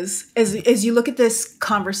is, as you look at this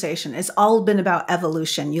conversation, it's all been about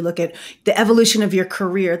evolution. You look at the evolution of your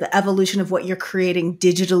career, the evolution of what you're creating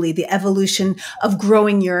digitally, the evolution of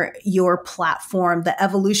growing your platform, the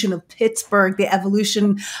evolution of Pittsburgh, the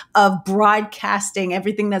evolution of broadcasting,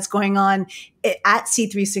 everything that's going on at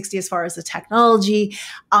C360 as far as the technology.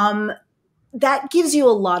 That gives you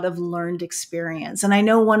a lot of learned experience. And I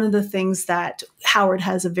know one of the things that Howard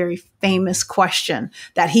has a very famous question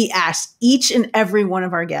that he asks each and every one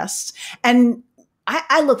of our guests. And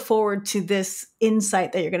I look forward to this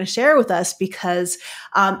insight that you're going to share with us because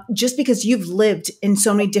just because you've lived in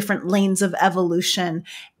so many different lanes of evolution.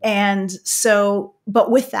 And so,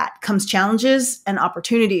 but with that comes challenges and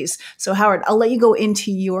opportunities. So Howard, I'll let you go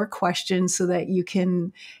into your question so that you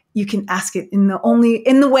can ask it in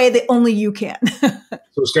the way that only you can.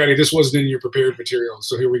 So Scotty, this wasn't in your prepared material.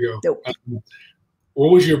 So here we go. Nope.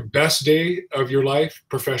 What was your best day of your life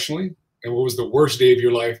professionally? And what was the worst day of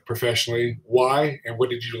your life professionally? Why? And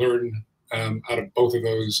what did you learn out of both of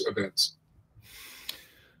those events?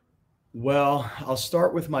 Well, I'll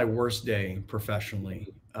start with my worst day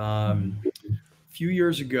professionally. A few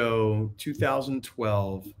years ago,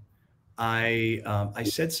 2012, I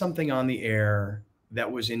said something on the air that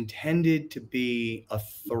was intended to be a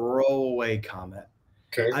throwaway comment.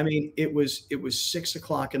 Okay. I mean, it was 6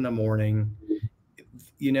 o'clock in the morning.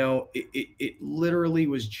 You know, it literally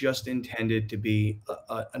was just intended to be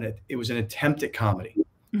it was an attempt at comedy.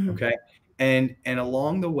 Mm-hmm. Okay. And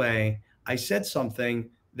along the way, I said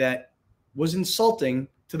something that was insulting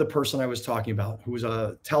to the person I was talking about, who was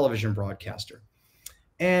a television broadcaster.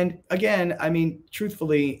 And again, I mean,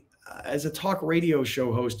 truthfully, as a talk radio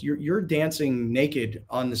show host, you're dancing naked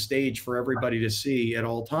on the stage for everybody to see at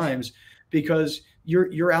all times because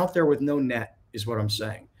you're out there with no net, is what I'm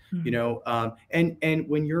saying. Mm-hmm. You know, and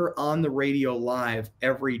when you're on the radio live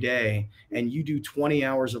every day and you do 20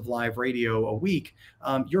 hours of live radio a week,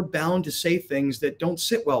 you're bound to say things that don't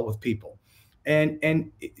sit well with people,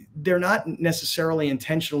 and they're not necessarily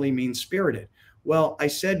intentionally mean-spirited. Well, I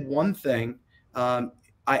said one thing.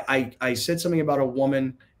 I said something about a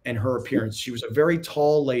woman and her appearance. She was a very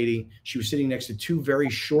tall lady. She was sitting next to two very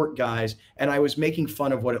short guys, and I was making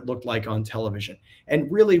fun of what it looked like on television.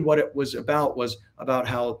 And really what it was about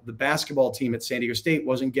how the basketball team at San Diego State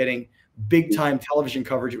wasn't getting big time television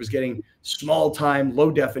coverage. It was getting small time, low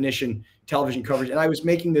definition television coverage. And I was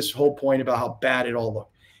making this whole point about how bad it all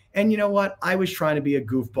looked. And you know what? I was trying to be a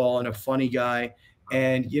goofball and a funny guy.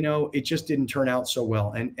 And, you know, it just didn't turn out so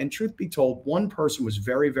well. And truth be told, one person was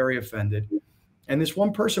very, very offended. And this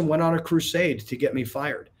one person went on a crusade to get me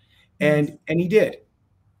fired. And he did.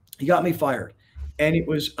 He got me fired. And it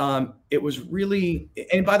was really,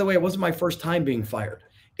 and by the way, it wasn't my first time being fired.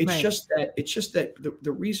 It's just that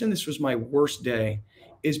the reason this was my worst day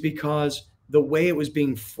is because the way it was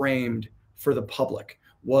being framed for the public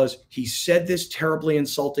was he said this terribly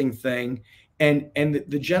insulting thing. And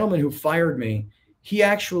the gentleman who fired me, he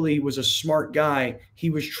actually was a smart guy. He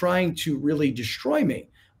was trying to really destroy me.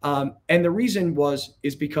 And the reason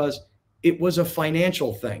is because it was a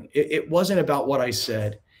financial thing. It wasn't about what I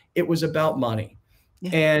said. It was about money.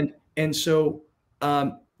 Yeah. And so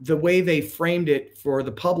the way they framed it for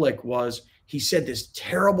the public was he said this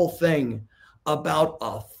terrible thing about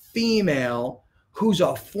a female who's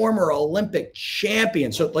a former Olympic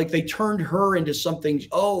champion. So like they turned her into something.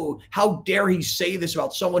 Oh, how dare he say this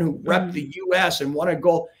about someone who repped the US and won a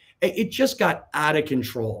gold. It just got out of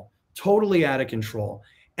control, totally out of control.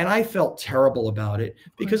 And I felt terrible about it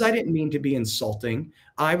because I didn't mean to be insulting.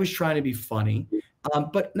 I was trying to be funny.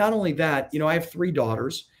 But not only that, I have 3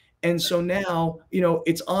 daughters. And so now,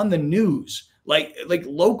 it's on the news. Like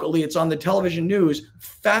locally, it's on the television news.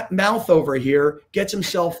 Fat mouth over here gets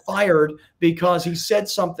himself fired because he said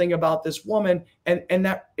something about this woman, and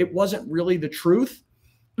that it wasn't really the truth.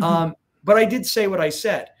 But I did say what I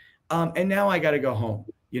said, and now I got to go home,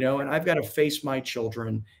 and I've got to face my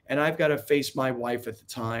children, and I've got to face my wife at the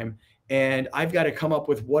time, and I've got to come up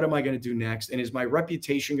with what am I going to do next, and is my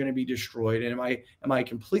reputation going to be destroyed, and am I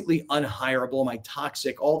completely unhireable, am I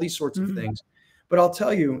toxic, all these sorts of things. But I'll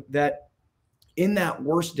tell you that in that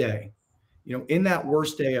worst day,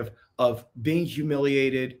 of being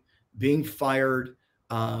humiliated, being fired,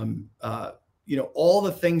 all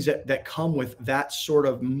the things that come with that sort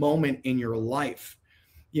of moment in your life,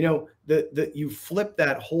 you flip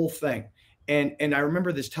that whole thing. And I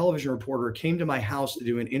remember this television reporter came to my house to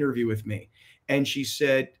do an interview with me. And she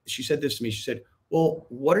said this to me. She said, well,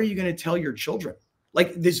 what are you going to tell your children?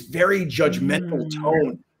 Like this very judgmental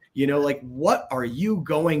tone. Like, what are you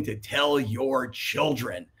going to tell your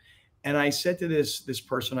children? And I said to this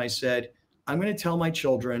person, I said, I'm going to tell my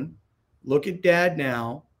children, look at dad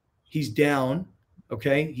now. He's down.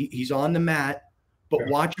 Okay. He's on the mat, but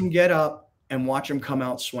watch him get up and watch him come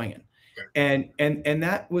out swinging. And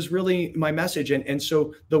that was really my message. And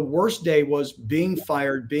so the worst day was being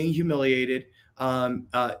fired, being humiliated,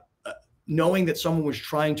 knowing that someone was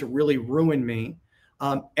trying to really ruin me.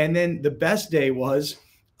 And then the best day was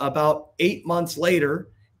about 8 months later,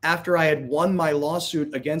 after I had won my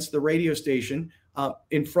lawsuit against the radio station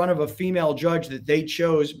in front of a female judge that they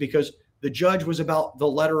chose, because the judge was about the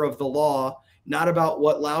letter of the law, not about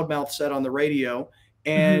what Loudmouth said on the radio.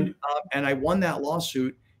 And I won that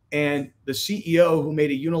lawsuit. And the CEO, who made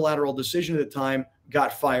a unilateral decision at the time,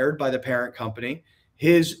 got fired by the parent company.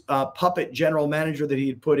 His puppet general manager that he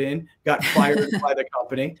had put in got fired by the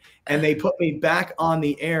company, and they put me back on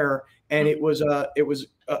the air. And it was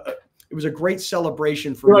a great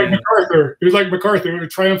celebration for me. MacArthur. It was like MacArthur, a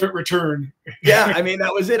triumphant return. Yeah, I mean,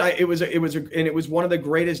 that was it. It was one of the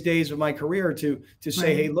greatest days of my career to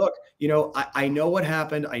say, hey, look, I know what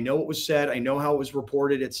happened. I know what was said. I know how it was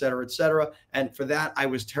reported, et cetera, et cetera. And for that, I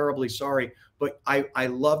was terribly sorry. But I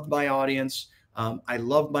loved my audience. I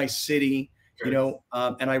loved my city,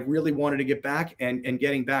 and I really wanted to get back. And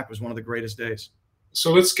getting back was one of the greatest days.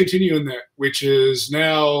 So let's continue in that, which is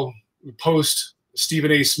now post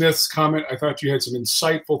Stephen A. Smith's comment. I thought you had some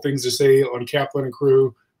insightful things to say on Kaplan and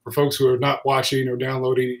Crew. For folks who are not watching or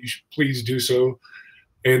downloading it, you should please do so.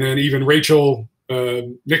 And then even Rachel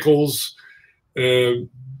Nichols,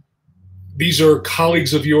 these are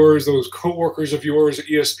colleagues of yours, those coworkers of yours at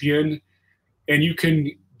ESPN, and you can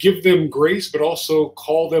give them grace, but also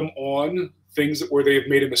call them on things where they have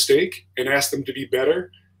made a mistake and ask them to be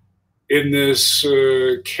better in this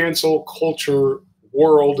cancel culture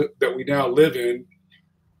world that we now live in.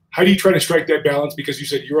 How do you try to strike that balance? Because you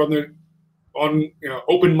said you're on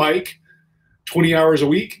open mic 20 hours a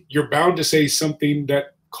week. You're bound to say something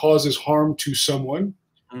that causes harm to someone.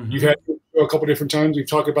 You've had a couple different times. We've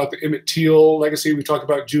talked about the Emmett Till legacy. We talked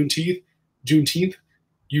about Juneteenth.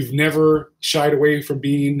 You've never shied away from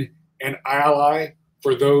being an ally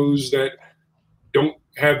for those that don't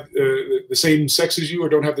have the same sex as you or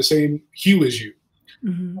don't have the same hue as you.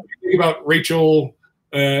 Think about Rachel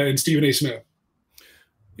and Stephen A. Smith.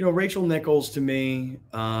 Rachel Nichols, to me,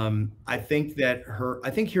 I think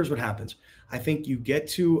here's what happens. I think you get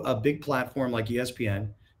to a big platform like ESPN,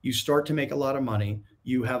 you start to make a lot of money,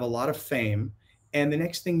 you have a lot of fame, and the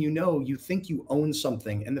next thing you know, you think you own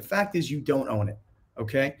something. And the fact is you don't own it.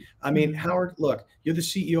 Okay. I mean, Howard, look, you're the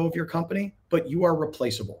CEO of your company, but you are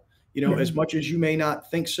replaceable. As much as you may not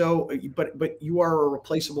think so, but you are a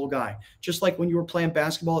replaceable guy. Just like when you were playing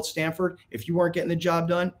basketball at Stanford, if you weren't getting the job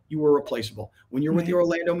done, you were replaceable. When you're with the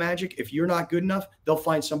Orlando Magic, if you're not good enough, they'll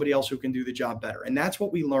find somebody else who can do the job better. And that's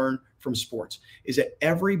what we learn from sports, is that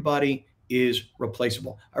everybody is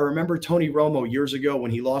replaceable. I remember Tony Romo years ago when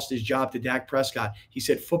he lost his job to Dak Prescott. He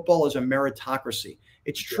said, football is a meritocracy.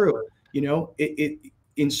 It's true.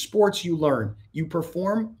 In sports, you learn, you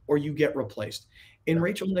perform or you get replaced. In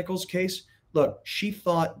Rachel Nichols' case, look, she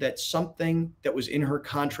thought that something that was in her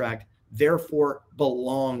contract therefore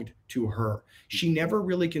belonged to her. She never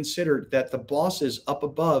really considered that the bosses up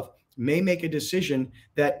above may make a decision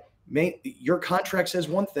that your contract says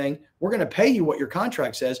one thing, we're going to pay you what your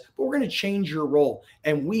contract says, but we're going to change your role.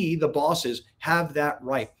 And we, the bosses, have that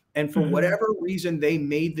right. And for whatever reason they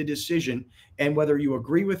made the decision, and whether you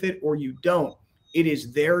agree with it or you don't, it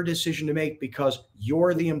is their decision to make, because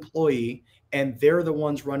you're the employee and they're the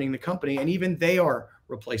ones running the company, and even they are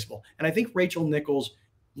replaceable. And I think Rachel Nichols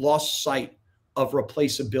lost sight of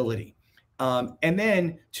replaceability. And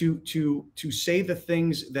then to say the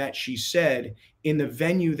things that she said in the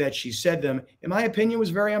venue that she said them, in my opinion, was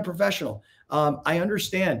very unprofessional. I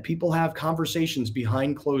understand people have conversations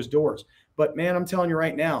behind closed doors, but man, I'm telling you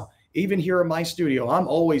right now, even here in my studio, I'm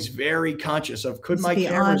always very conscious of, could my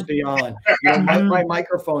cameras be on? Might my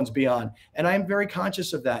microphones be on? And I'm very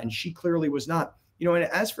conscious of that. And she clearly was not. And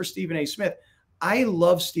as for Stephen A. Smith, I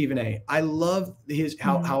love Stephen A. I love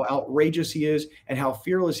how outrageous he is and how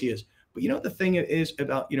fearless he is. But the thing is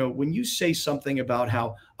about, when you say something about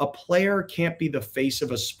how a player can't be the face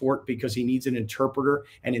of a sport because he needs an interpreter,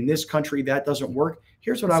 and in this country that doesn't work,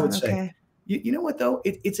 here's what I would say. You know what, though?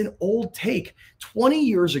 It's an old take. 20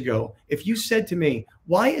 years ago, if you said to me,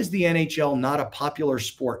 why is the NHL not a popular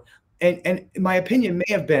sport? And my opinion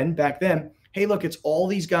may have been back then, hey, look, it's all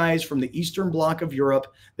these guys from the Eastern Bloc of Europe.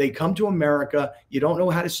 They come to America. You don't know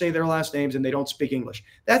how to say their last names and they don't speak English.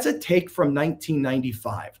 That's a take from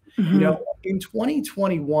 1995. In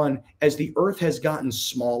 2021, as the earth has gotten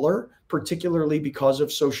smaller, particularly because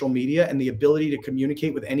of social media and the ability to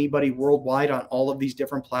communicate with anybody worldwide on all of these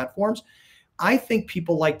different platforms, I think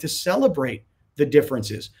people like to celebrate the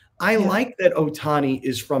differences. I like that Ohtani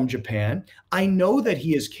is from Japan. I know that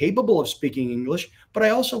he is capable of speaking English, but I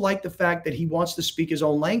also like the fact that he wants to speak his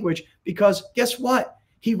own language, because guess what?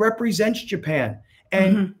 He represents Japan.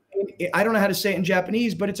 And I don't know how to say it in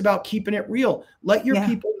Japanese, but it's about keeping it real. Let your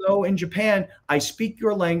people know in Japan, I speak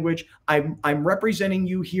your language. I'm representing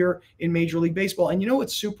you here in Major League Baseball. And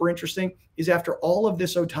what's super interesting is, after all of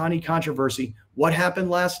this Ohtani controversy, what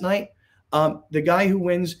happened last night? The guy who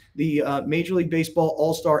wins the Major League Baseball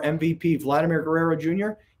All-Star MVP, Vladimir Guerrero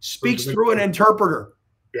Jr., speaks through an interpreter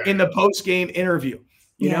in the post-game interview.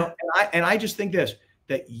 And I just think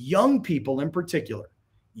that young people in particular,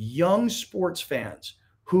 young sports fans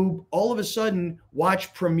who all of a sudden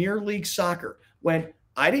watch Premier League soccer, when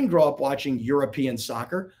I didn't grow up watching European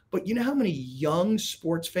soccer, but you know how many young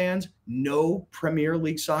sports fans know Premier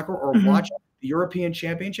League soccer or watch the European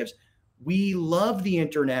championships? We love the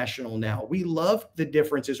international now. We love the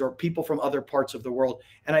differences, or people from other parts of the world.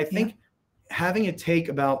 And I think having a take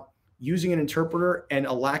about using an interpreter and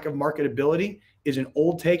a lack of marketability is an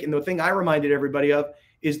old take. And the thing I reminded everybody of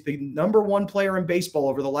is the #1 player in baseball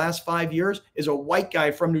over the last 5 years is a white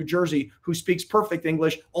guy from New Jersey who speaks perfect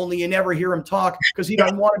English, only you never hear him talk because he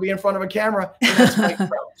doesn't want to be in front of a camera. And that's Mike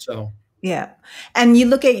Trout. So. Yeah. And you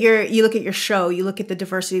look at your show, you look at the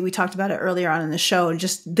diversity. We talked about it earlier on in the show, and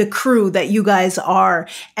just the crew that you guys are.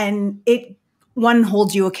 And it, one,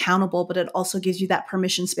 holds you accountable, but it also gives you that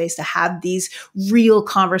permission space to have these real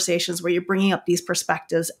conversations where you're bringing up these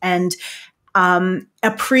perspectives and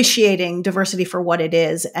appreciating diversity for what it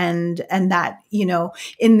is. And that,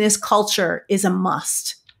 in this culture is a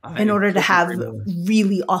must. In order to have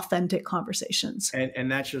really authentic conversations.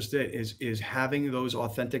 And that's just it, is having those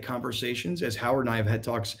authentic conversations, as Howard and I have had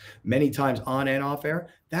talks many times on and off air.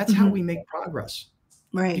 That's how we make progress.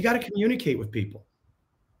 Right. You got to communicate with people.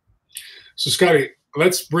 So Scotty,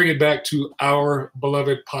 let's bring it back to our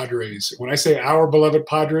beloved Padres. When I say our beloved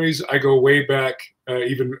Padres, I go way back,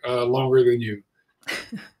 even longer than you.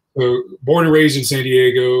 So born and raised in San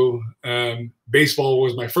Diego. Baseball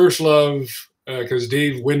was my first love, because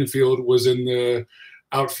Dave Winfield was in the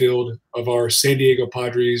outfield of our San Diego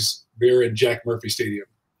Padres there at Jack Murphy Stadium.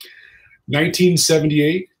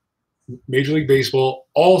 1978, Major League Baseball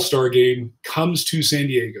All-Star Game comes to San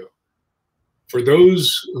Diego. For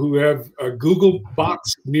those who have a Google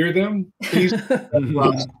box near them, please.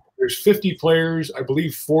 There's 50 players. I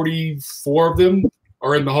believe 44 of them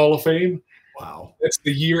are in the Hall of Fame. Wow. That's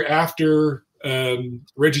the year after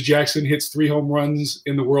Reggie Jackson hits 3 home runs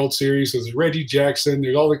in the World Series. So there's Reggie Jackson.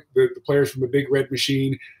 There's all the players from the Big Red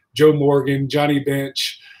Machine, Joe Morgan, Johnny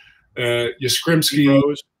Bench,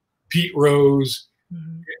 Yastrzemski, Pete Rose.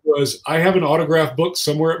 I have an autograph book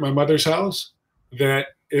somewhere at my mother's house that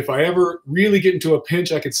if I ever really get into a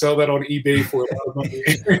pinch, I could sell that on eBay for a lot of money.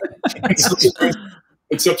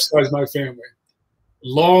 It subsidized my family.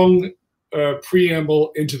 Long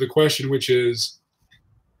preamble into the question, which is,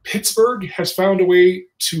 Pittsburgh has found a way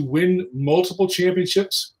to win multiple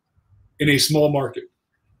championships in a small market.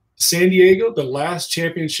 San Diego, the last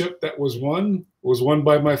championship that was won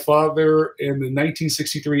by my father in the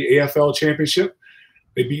 1963 AFL championship.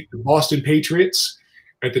 They beat the Boston Patriots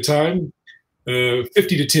at the time,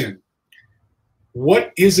 50-10.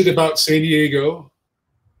 What is it about San Diego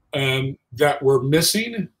that we're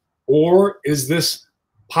missing? Or is this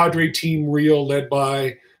Padre team real, led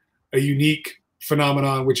by a unique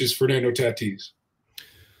phenomenon, which is Fernando Tatis?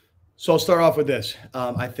 So I'll start off with this.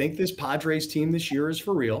 I think this Padres team this year is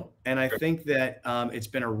for real. And I think that it's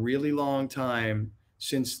been a really long time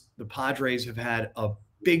since the Padres have had a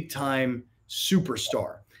big time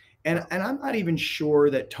superstar. And I'm not even sure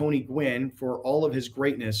that Tony Gwynn, for all of his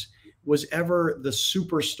greatness, was ever the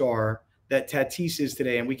superstar that Tatis is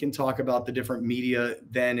today. And we can talk about the different media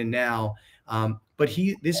then and now. But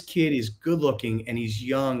this kid is good looking and he's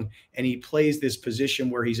young and he plays this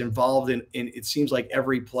position where he's involved in it seems like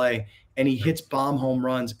every play, and he hits bomb home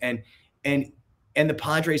runs, and the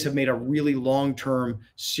Padres have made a really long-term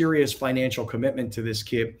serious financial commitment to this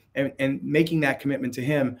kid, and making that commitment to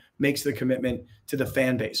him makes the commitment to the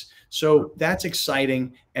fan base. So that's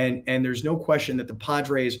exciting. And there's no question that the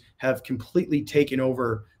Padres have completely taken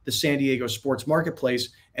over the San Diego sports marketplace.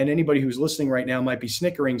 And anybody who's listening right now might be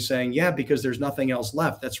snickering, saying, yeah, because there's nothing else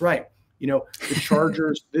left. That's right. You know, the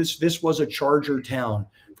Chargers, this was a Charger town.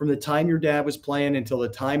 From the time your dad was playing until the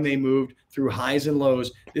time they moved, through highs and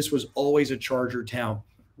lows, this was always a Charger town.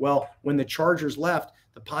 Well, when the Chargers left,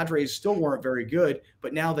 the Padres still weren't very good,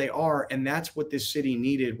 but now they are. And that's what this city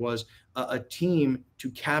needed, was a team to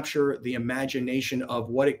capture the imagination of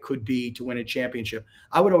what it could be to win a championship.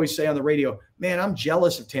 I would always say on the radio, man, I'm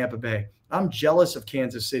jealous of Tampa Bay. I'm jealous of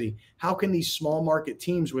Kansas City. How can these small market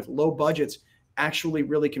teams with low budgets actually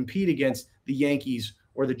really compete against the Yankees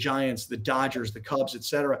or the Giants, the Dodgers, the Cubs, et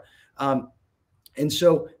cetera? And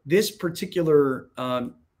so this particular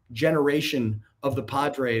generation of the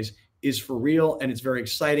Padres is for real, and it's very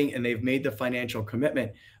exciting, and they've made the financial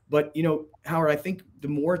commitment. But, you know, Howard, I think the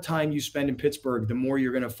more time you spend in Pittsburgh, the more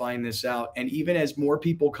you're going to find this out. And even as more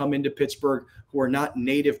people come into Pittsburgh who are not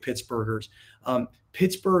native Pittsburghers,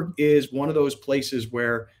 Pittsburgh is one of those places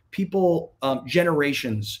where people,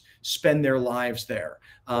 generations, spend their lives there.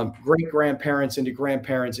 Great grandparents into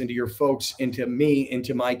grandparents, into your folks, into me,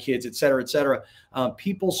 into my kids, et cetera, et cetera.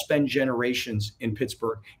 People spend generations in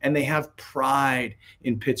Pittsburgh, and they have pride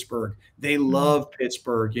in Pittsburgh. They love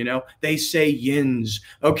Pittsburgh. You know, they say yins.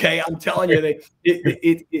 Okay, I'm telling you,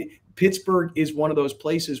 Pittsburgh is one of those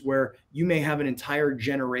places where you may have an entire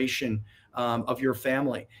generation of your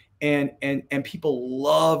family. And people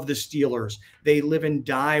love the Steelers. They live and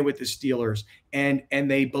die with the Steelers, and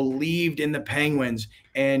they believed in the Penguins.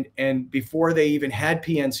 And before they even had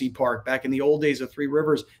PNC Park, back in the old days of Three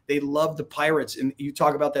Rivers, they loved the Pirates. And you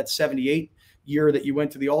talk about that 78 year that you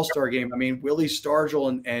went to the All-Star game. I mean, Willie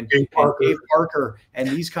Stargell and Dave Parker and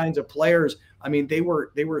these kinds of players. I mean, they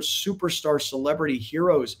were superstar celebrity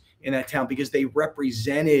heroes in that town because they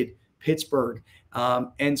represented Pittsburgh.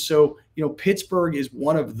 And so, you know, Pittsburgh is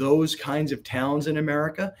one of those kinds of towns in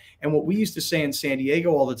America. And what we used to say in San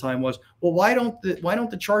Diego all the time was, well, why don't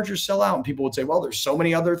the Chargers sell out? And people would say, well, there's so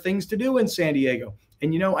many other things to do in San Diego.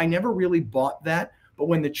 And, you know, I never really bought that. But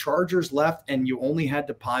when the Chargers left and you only had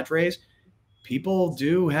the Padres, people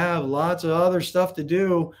do have lots of other stuff to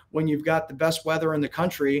do when you've got the best weather in the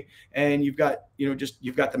country, and you've got, you know,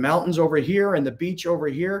 you've got the mountains over here and the beach over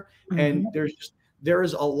here. Mm-hmm. And there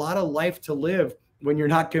is a lot of life to live when you're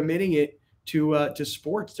not committing it to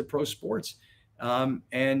sports, to pro sports. I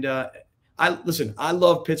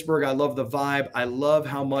love Pittsburgh. I love the vibe. I love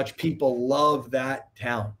how much people love that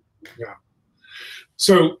town. Yeah.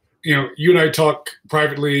 So, you know, you and I talk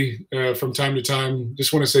privately from time to time.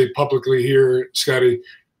 Just want to say publicly here, Scotty,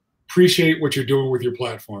 appreciate what you're doing with your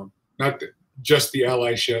platform. Not just the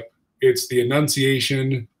allyship. It's the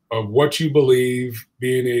enunciation of what you believe,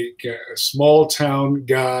 being a small town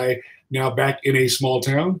guy, now back in a small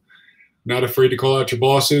town, not afraid to call out your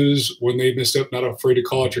bosses when they messed up, not afraid to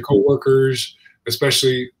call out your coworkers,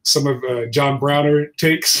 especially some of John Browner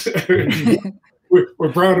takes.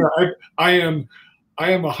 With Browner, I am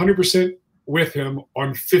 100% with him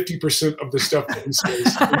on 50% of the stuff that he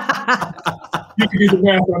says. You can do the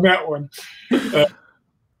math on that one.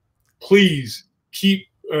 Please keep,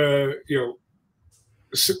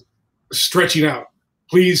 stretching out.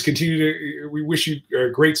 Please continue to. We wish you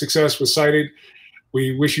great success with Cited.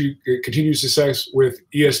 We wish you continued success with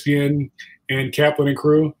ESPN and Kaplan and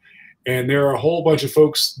crew. And there are a whole bunch of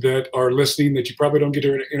folks that are listening that you probably don't get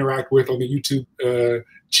to interact with on the YouTube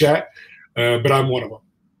chat, but I'm one of them.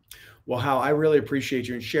 Well, Hal, I really appreciate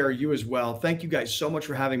you, and Cher, you as well. Thank you guys so much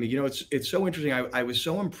for having me. You know, it's so interesting. I was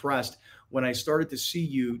so impressed when I started to see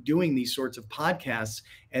you doing these sorts of podcasts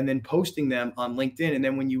and then posting them on LinkedIn. And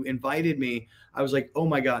then when you invited me, I was like, oh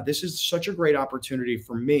my God, this is such a great opportunity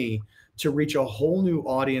for me to reach a whole new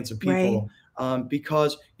audience of people. Right.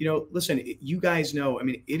 Because, listen, you guys know, I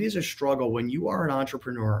mean, it is a struggle when you are an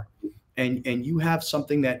entrepreneur and you have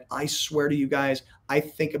something that, I swear to you guys, I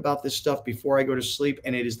think about this stuff before I go to sleep.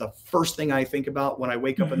 And it is the first thing I think about when I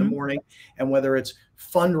wake up in the morning. And whether it's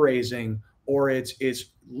fundraising or it's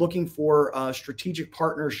looking for strategic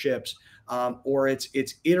partnerships, or it's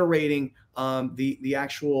iterating the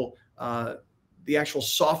actual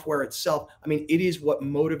software itself. I mean, it is what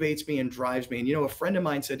motivates me and drives me. And, a friend of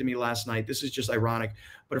mine said to me last night, this is just ironic,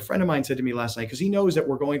 but a friend of mine said to me last night, because he knows that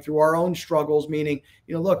we're going through our own struggles, meaning,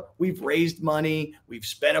 look, we've raised money, we've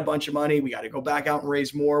spent a bunch of money, we got to go back out and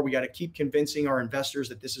raise more. We got to keep convincing our investors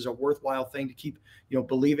that this is a worthwhile thing to keep,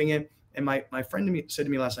 believing in. And my friend said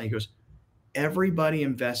to me last night, he goes, everybody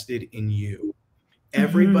invested in you.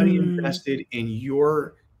 Everybody invested in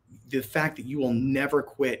the fact that you will never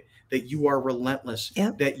quit, that you are relentless,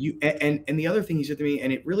 that you, and the other thing he said to me,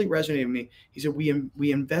 and it really resonated with me, he said,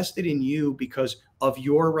 we invested in you because of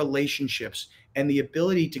your relationships and the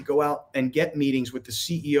ability to go out and get meetings with the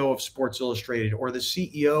CEO of Sports Illustrated or the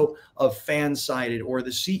CEO of Fansided or the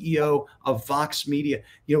CEO of Vox Media.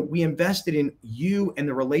 We invested in you and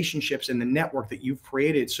the relationships and the network that you've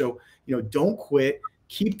created. So, don't quit,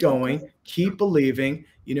 keep going, keep believing,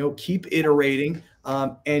 keep iterating,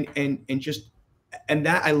 and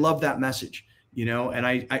that, I love that message,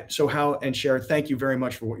 and Cher, thank you very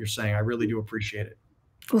much for what you're saying. I really do appreciate it.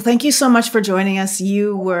 Well, thank you so much for joining us.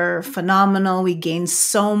 You were phenomenal. We gained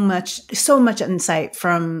so much insight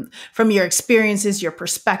from your experiences, your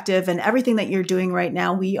perspective, and everything that you're doing right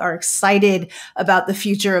now. We are excited about the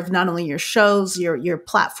future of not only your shows, your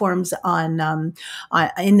platforms in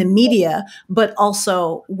the media, but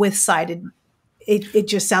also with Sided. It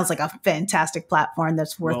just sounds like a fantastic platform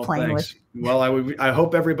that's worth playing with. Well, I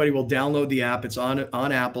hope everybody will download the app. It's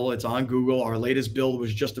on Apple. It's on Google. Our latest build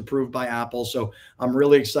was just approved by Apple. So I'm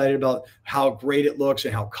really excited about how great it looks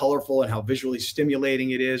and how colorful and how visually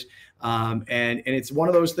stimulating it is. And it's one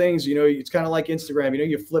of those things, it's kind of like Instagram,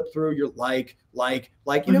 you flip through, you're like, what,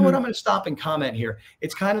 I'm going to stop and comment here.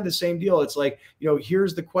 It's kind of the same deal. It's like,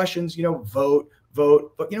 here's the questions, vote.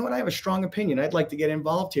 But you know what? I have a strong opinion. I'd like to get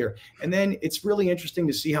involved here. And then it's really interesting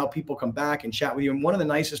to see how people come back and chat with you. And one of the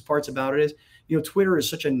nicest parts about it is, Twitter is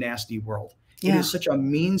such a nasty world. Yeah. It is such a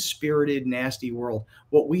mean-spirited, nasty world.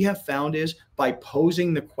 What we have found is by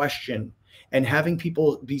posing the question and having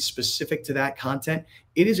people be specific to that content,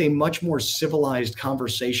 it is a much more civilized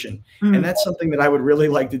conversation. And that's something that I would really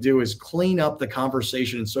like to do, is clean up the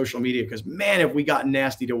conversation in social media, because man, have we gotten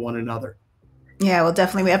nasty to one another. Yeah, well,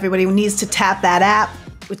 definitely everybody needs to tap that app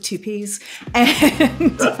with 2 Ps. And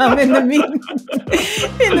in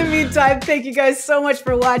the meantime, thank you guys so much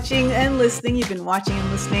for watching and listening. You've been watching and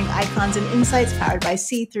listening Icons and Insights powered by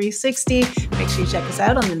C360. Make sure you check us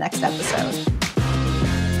out on the next episode.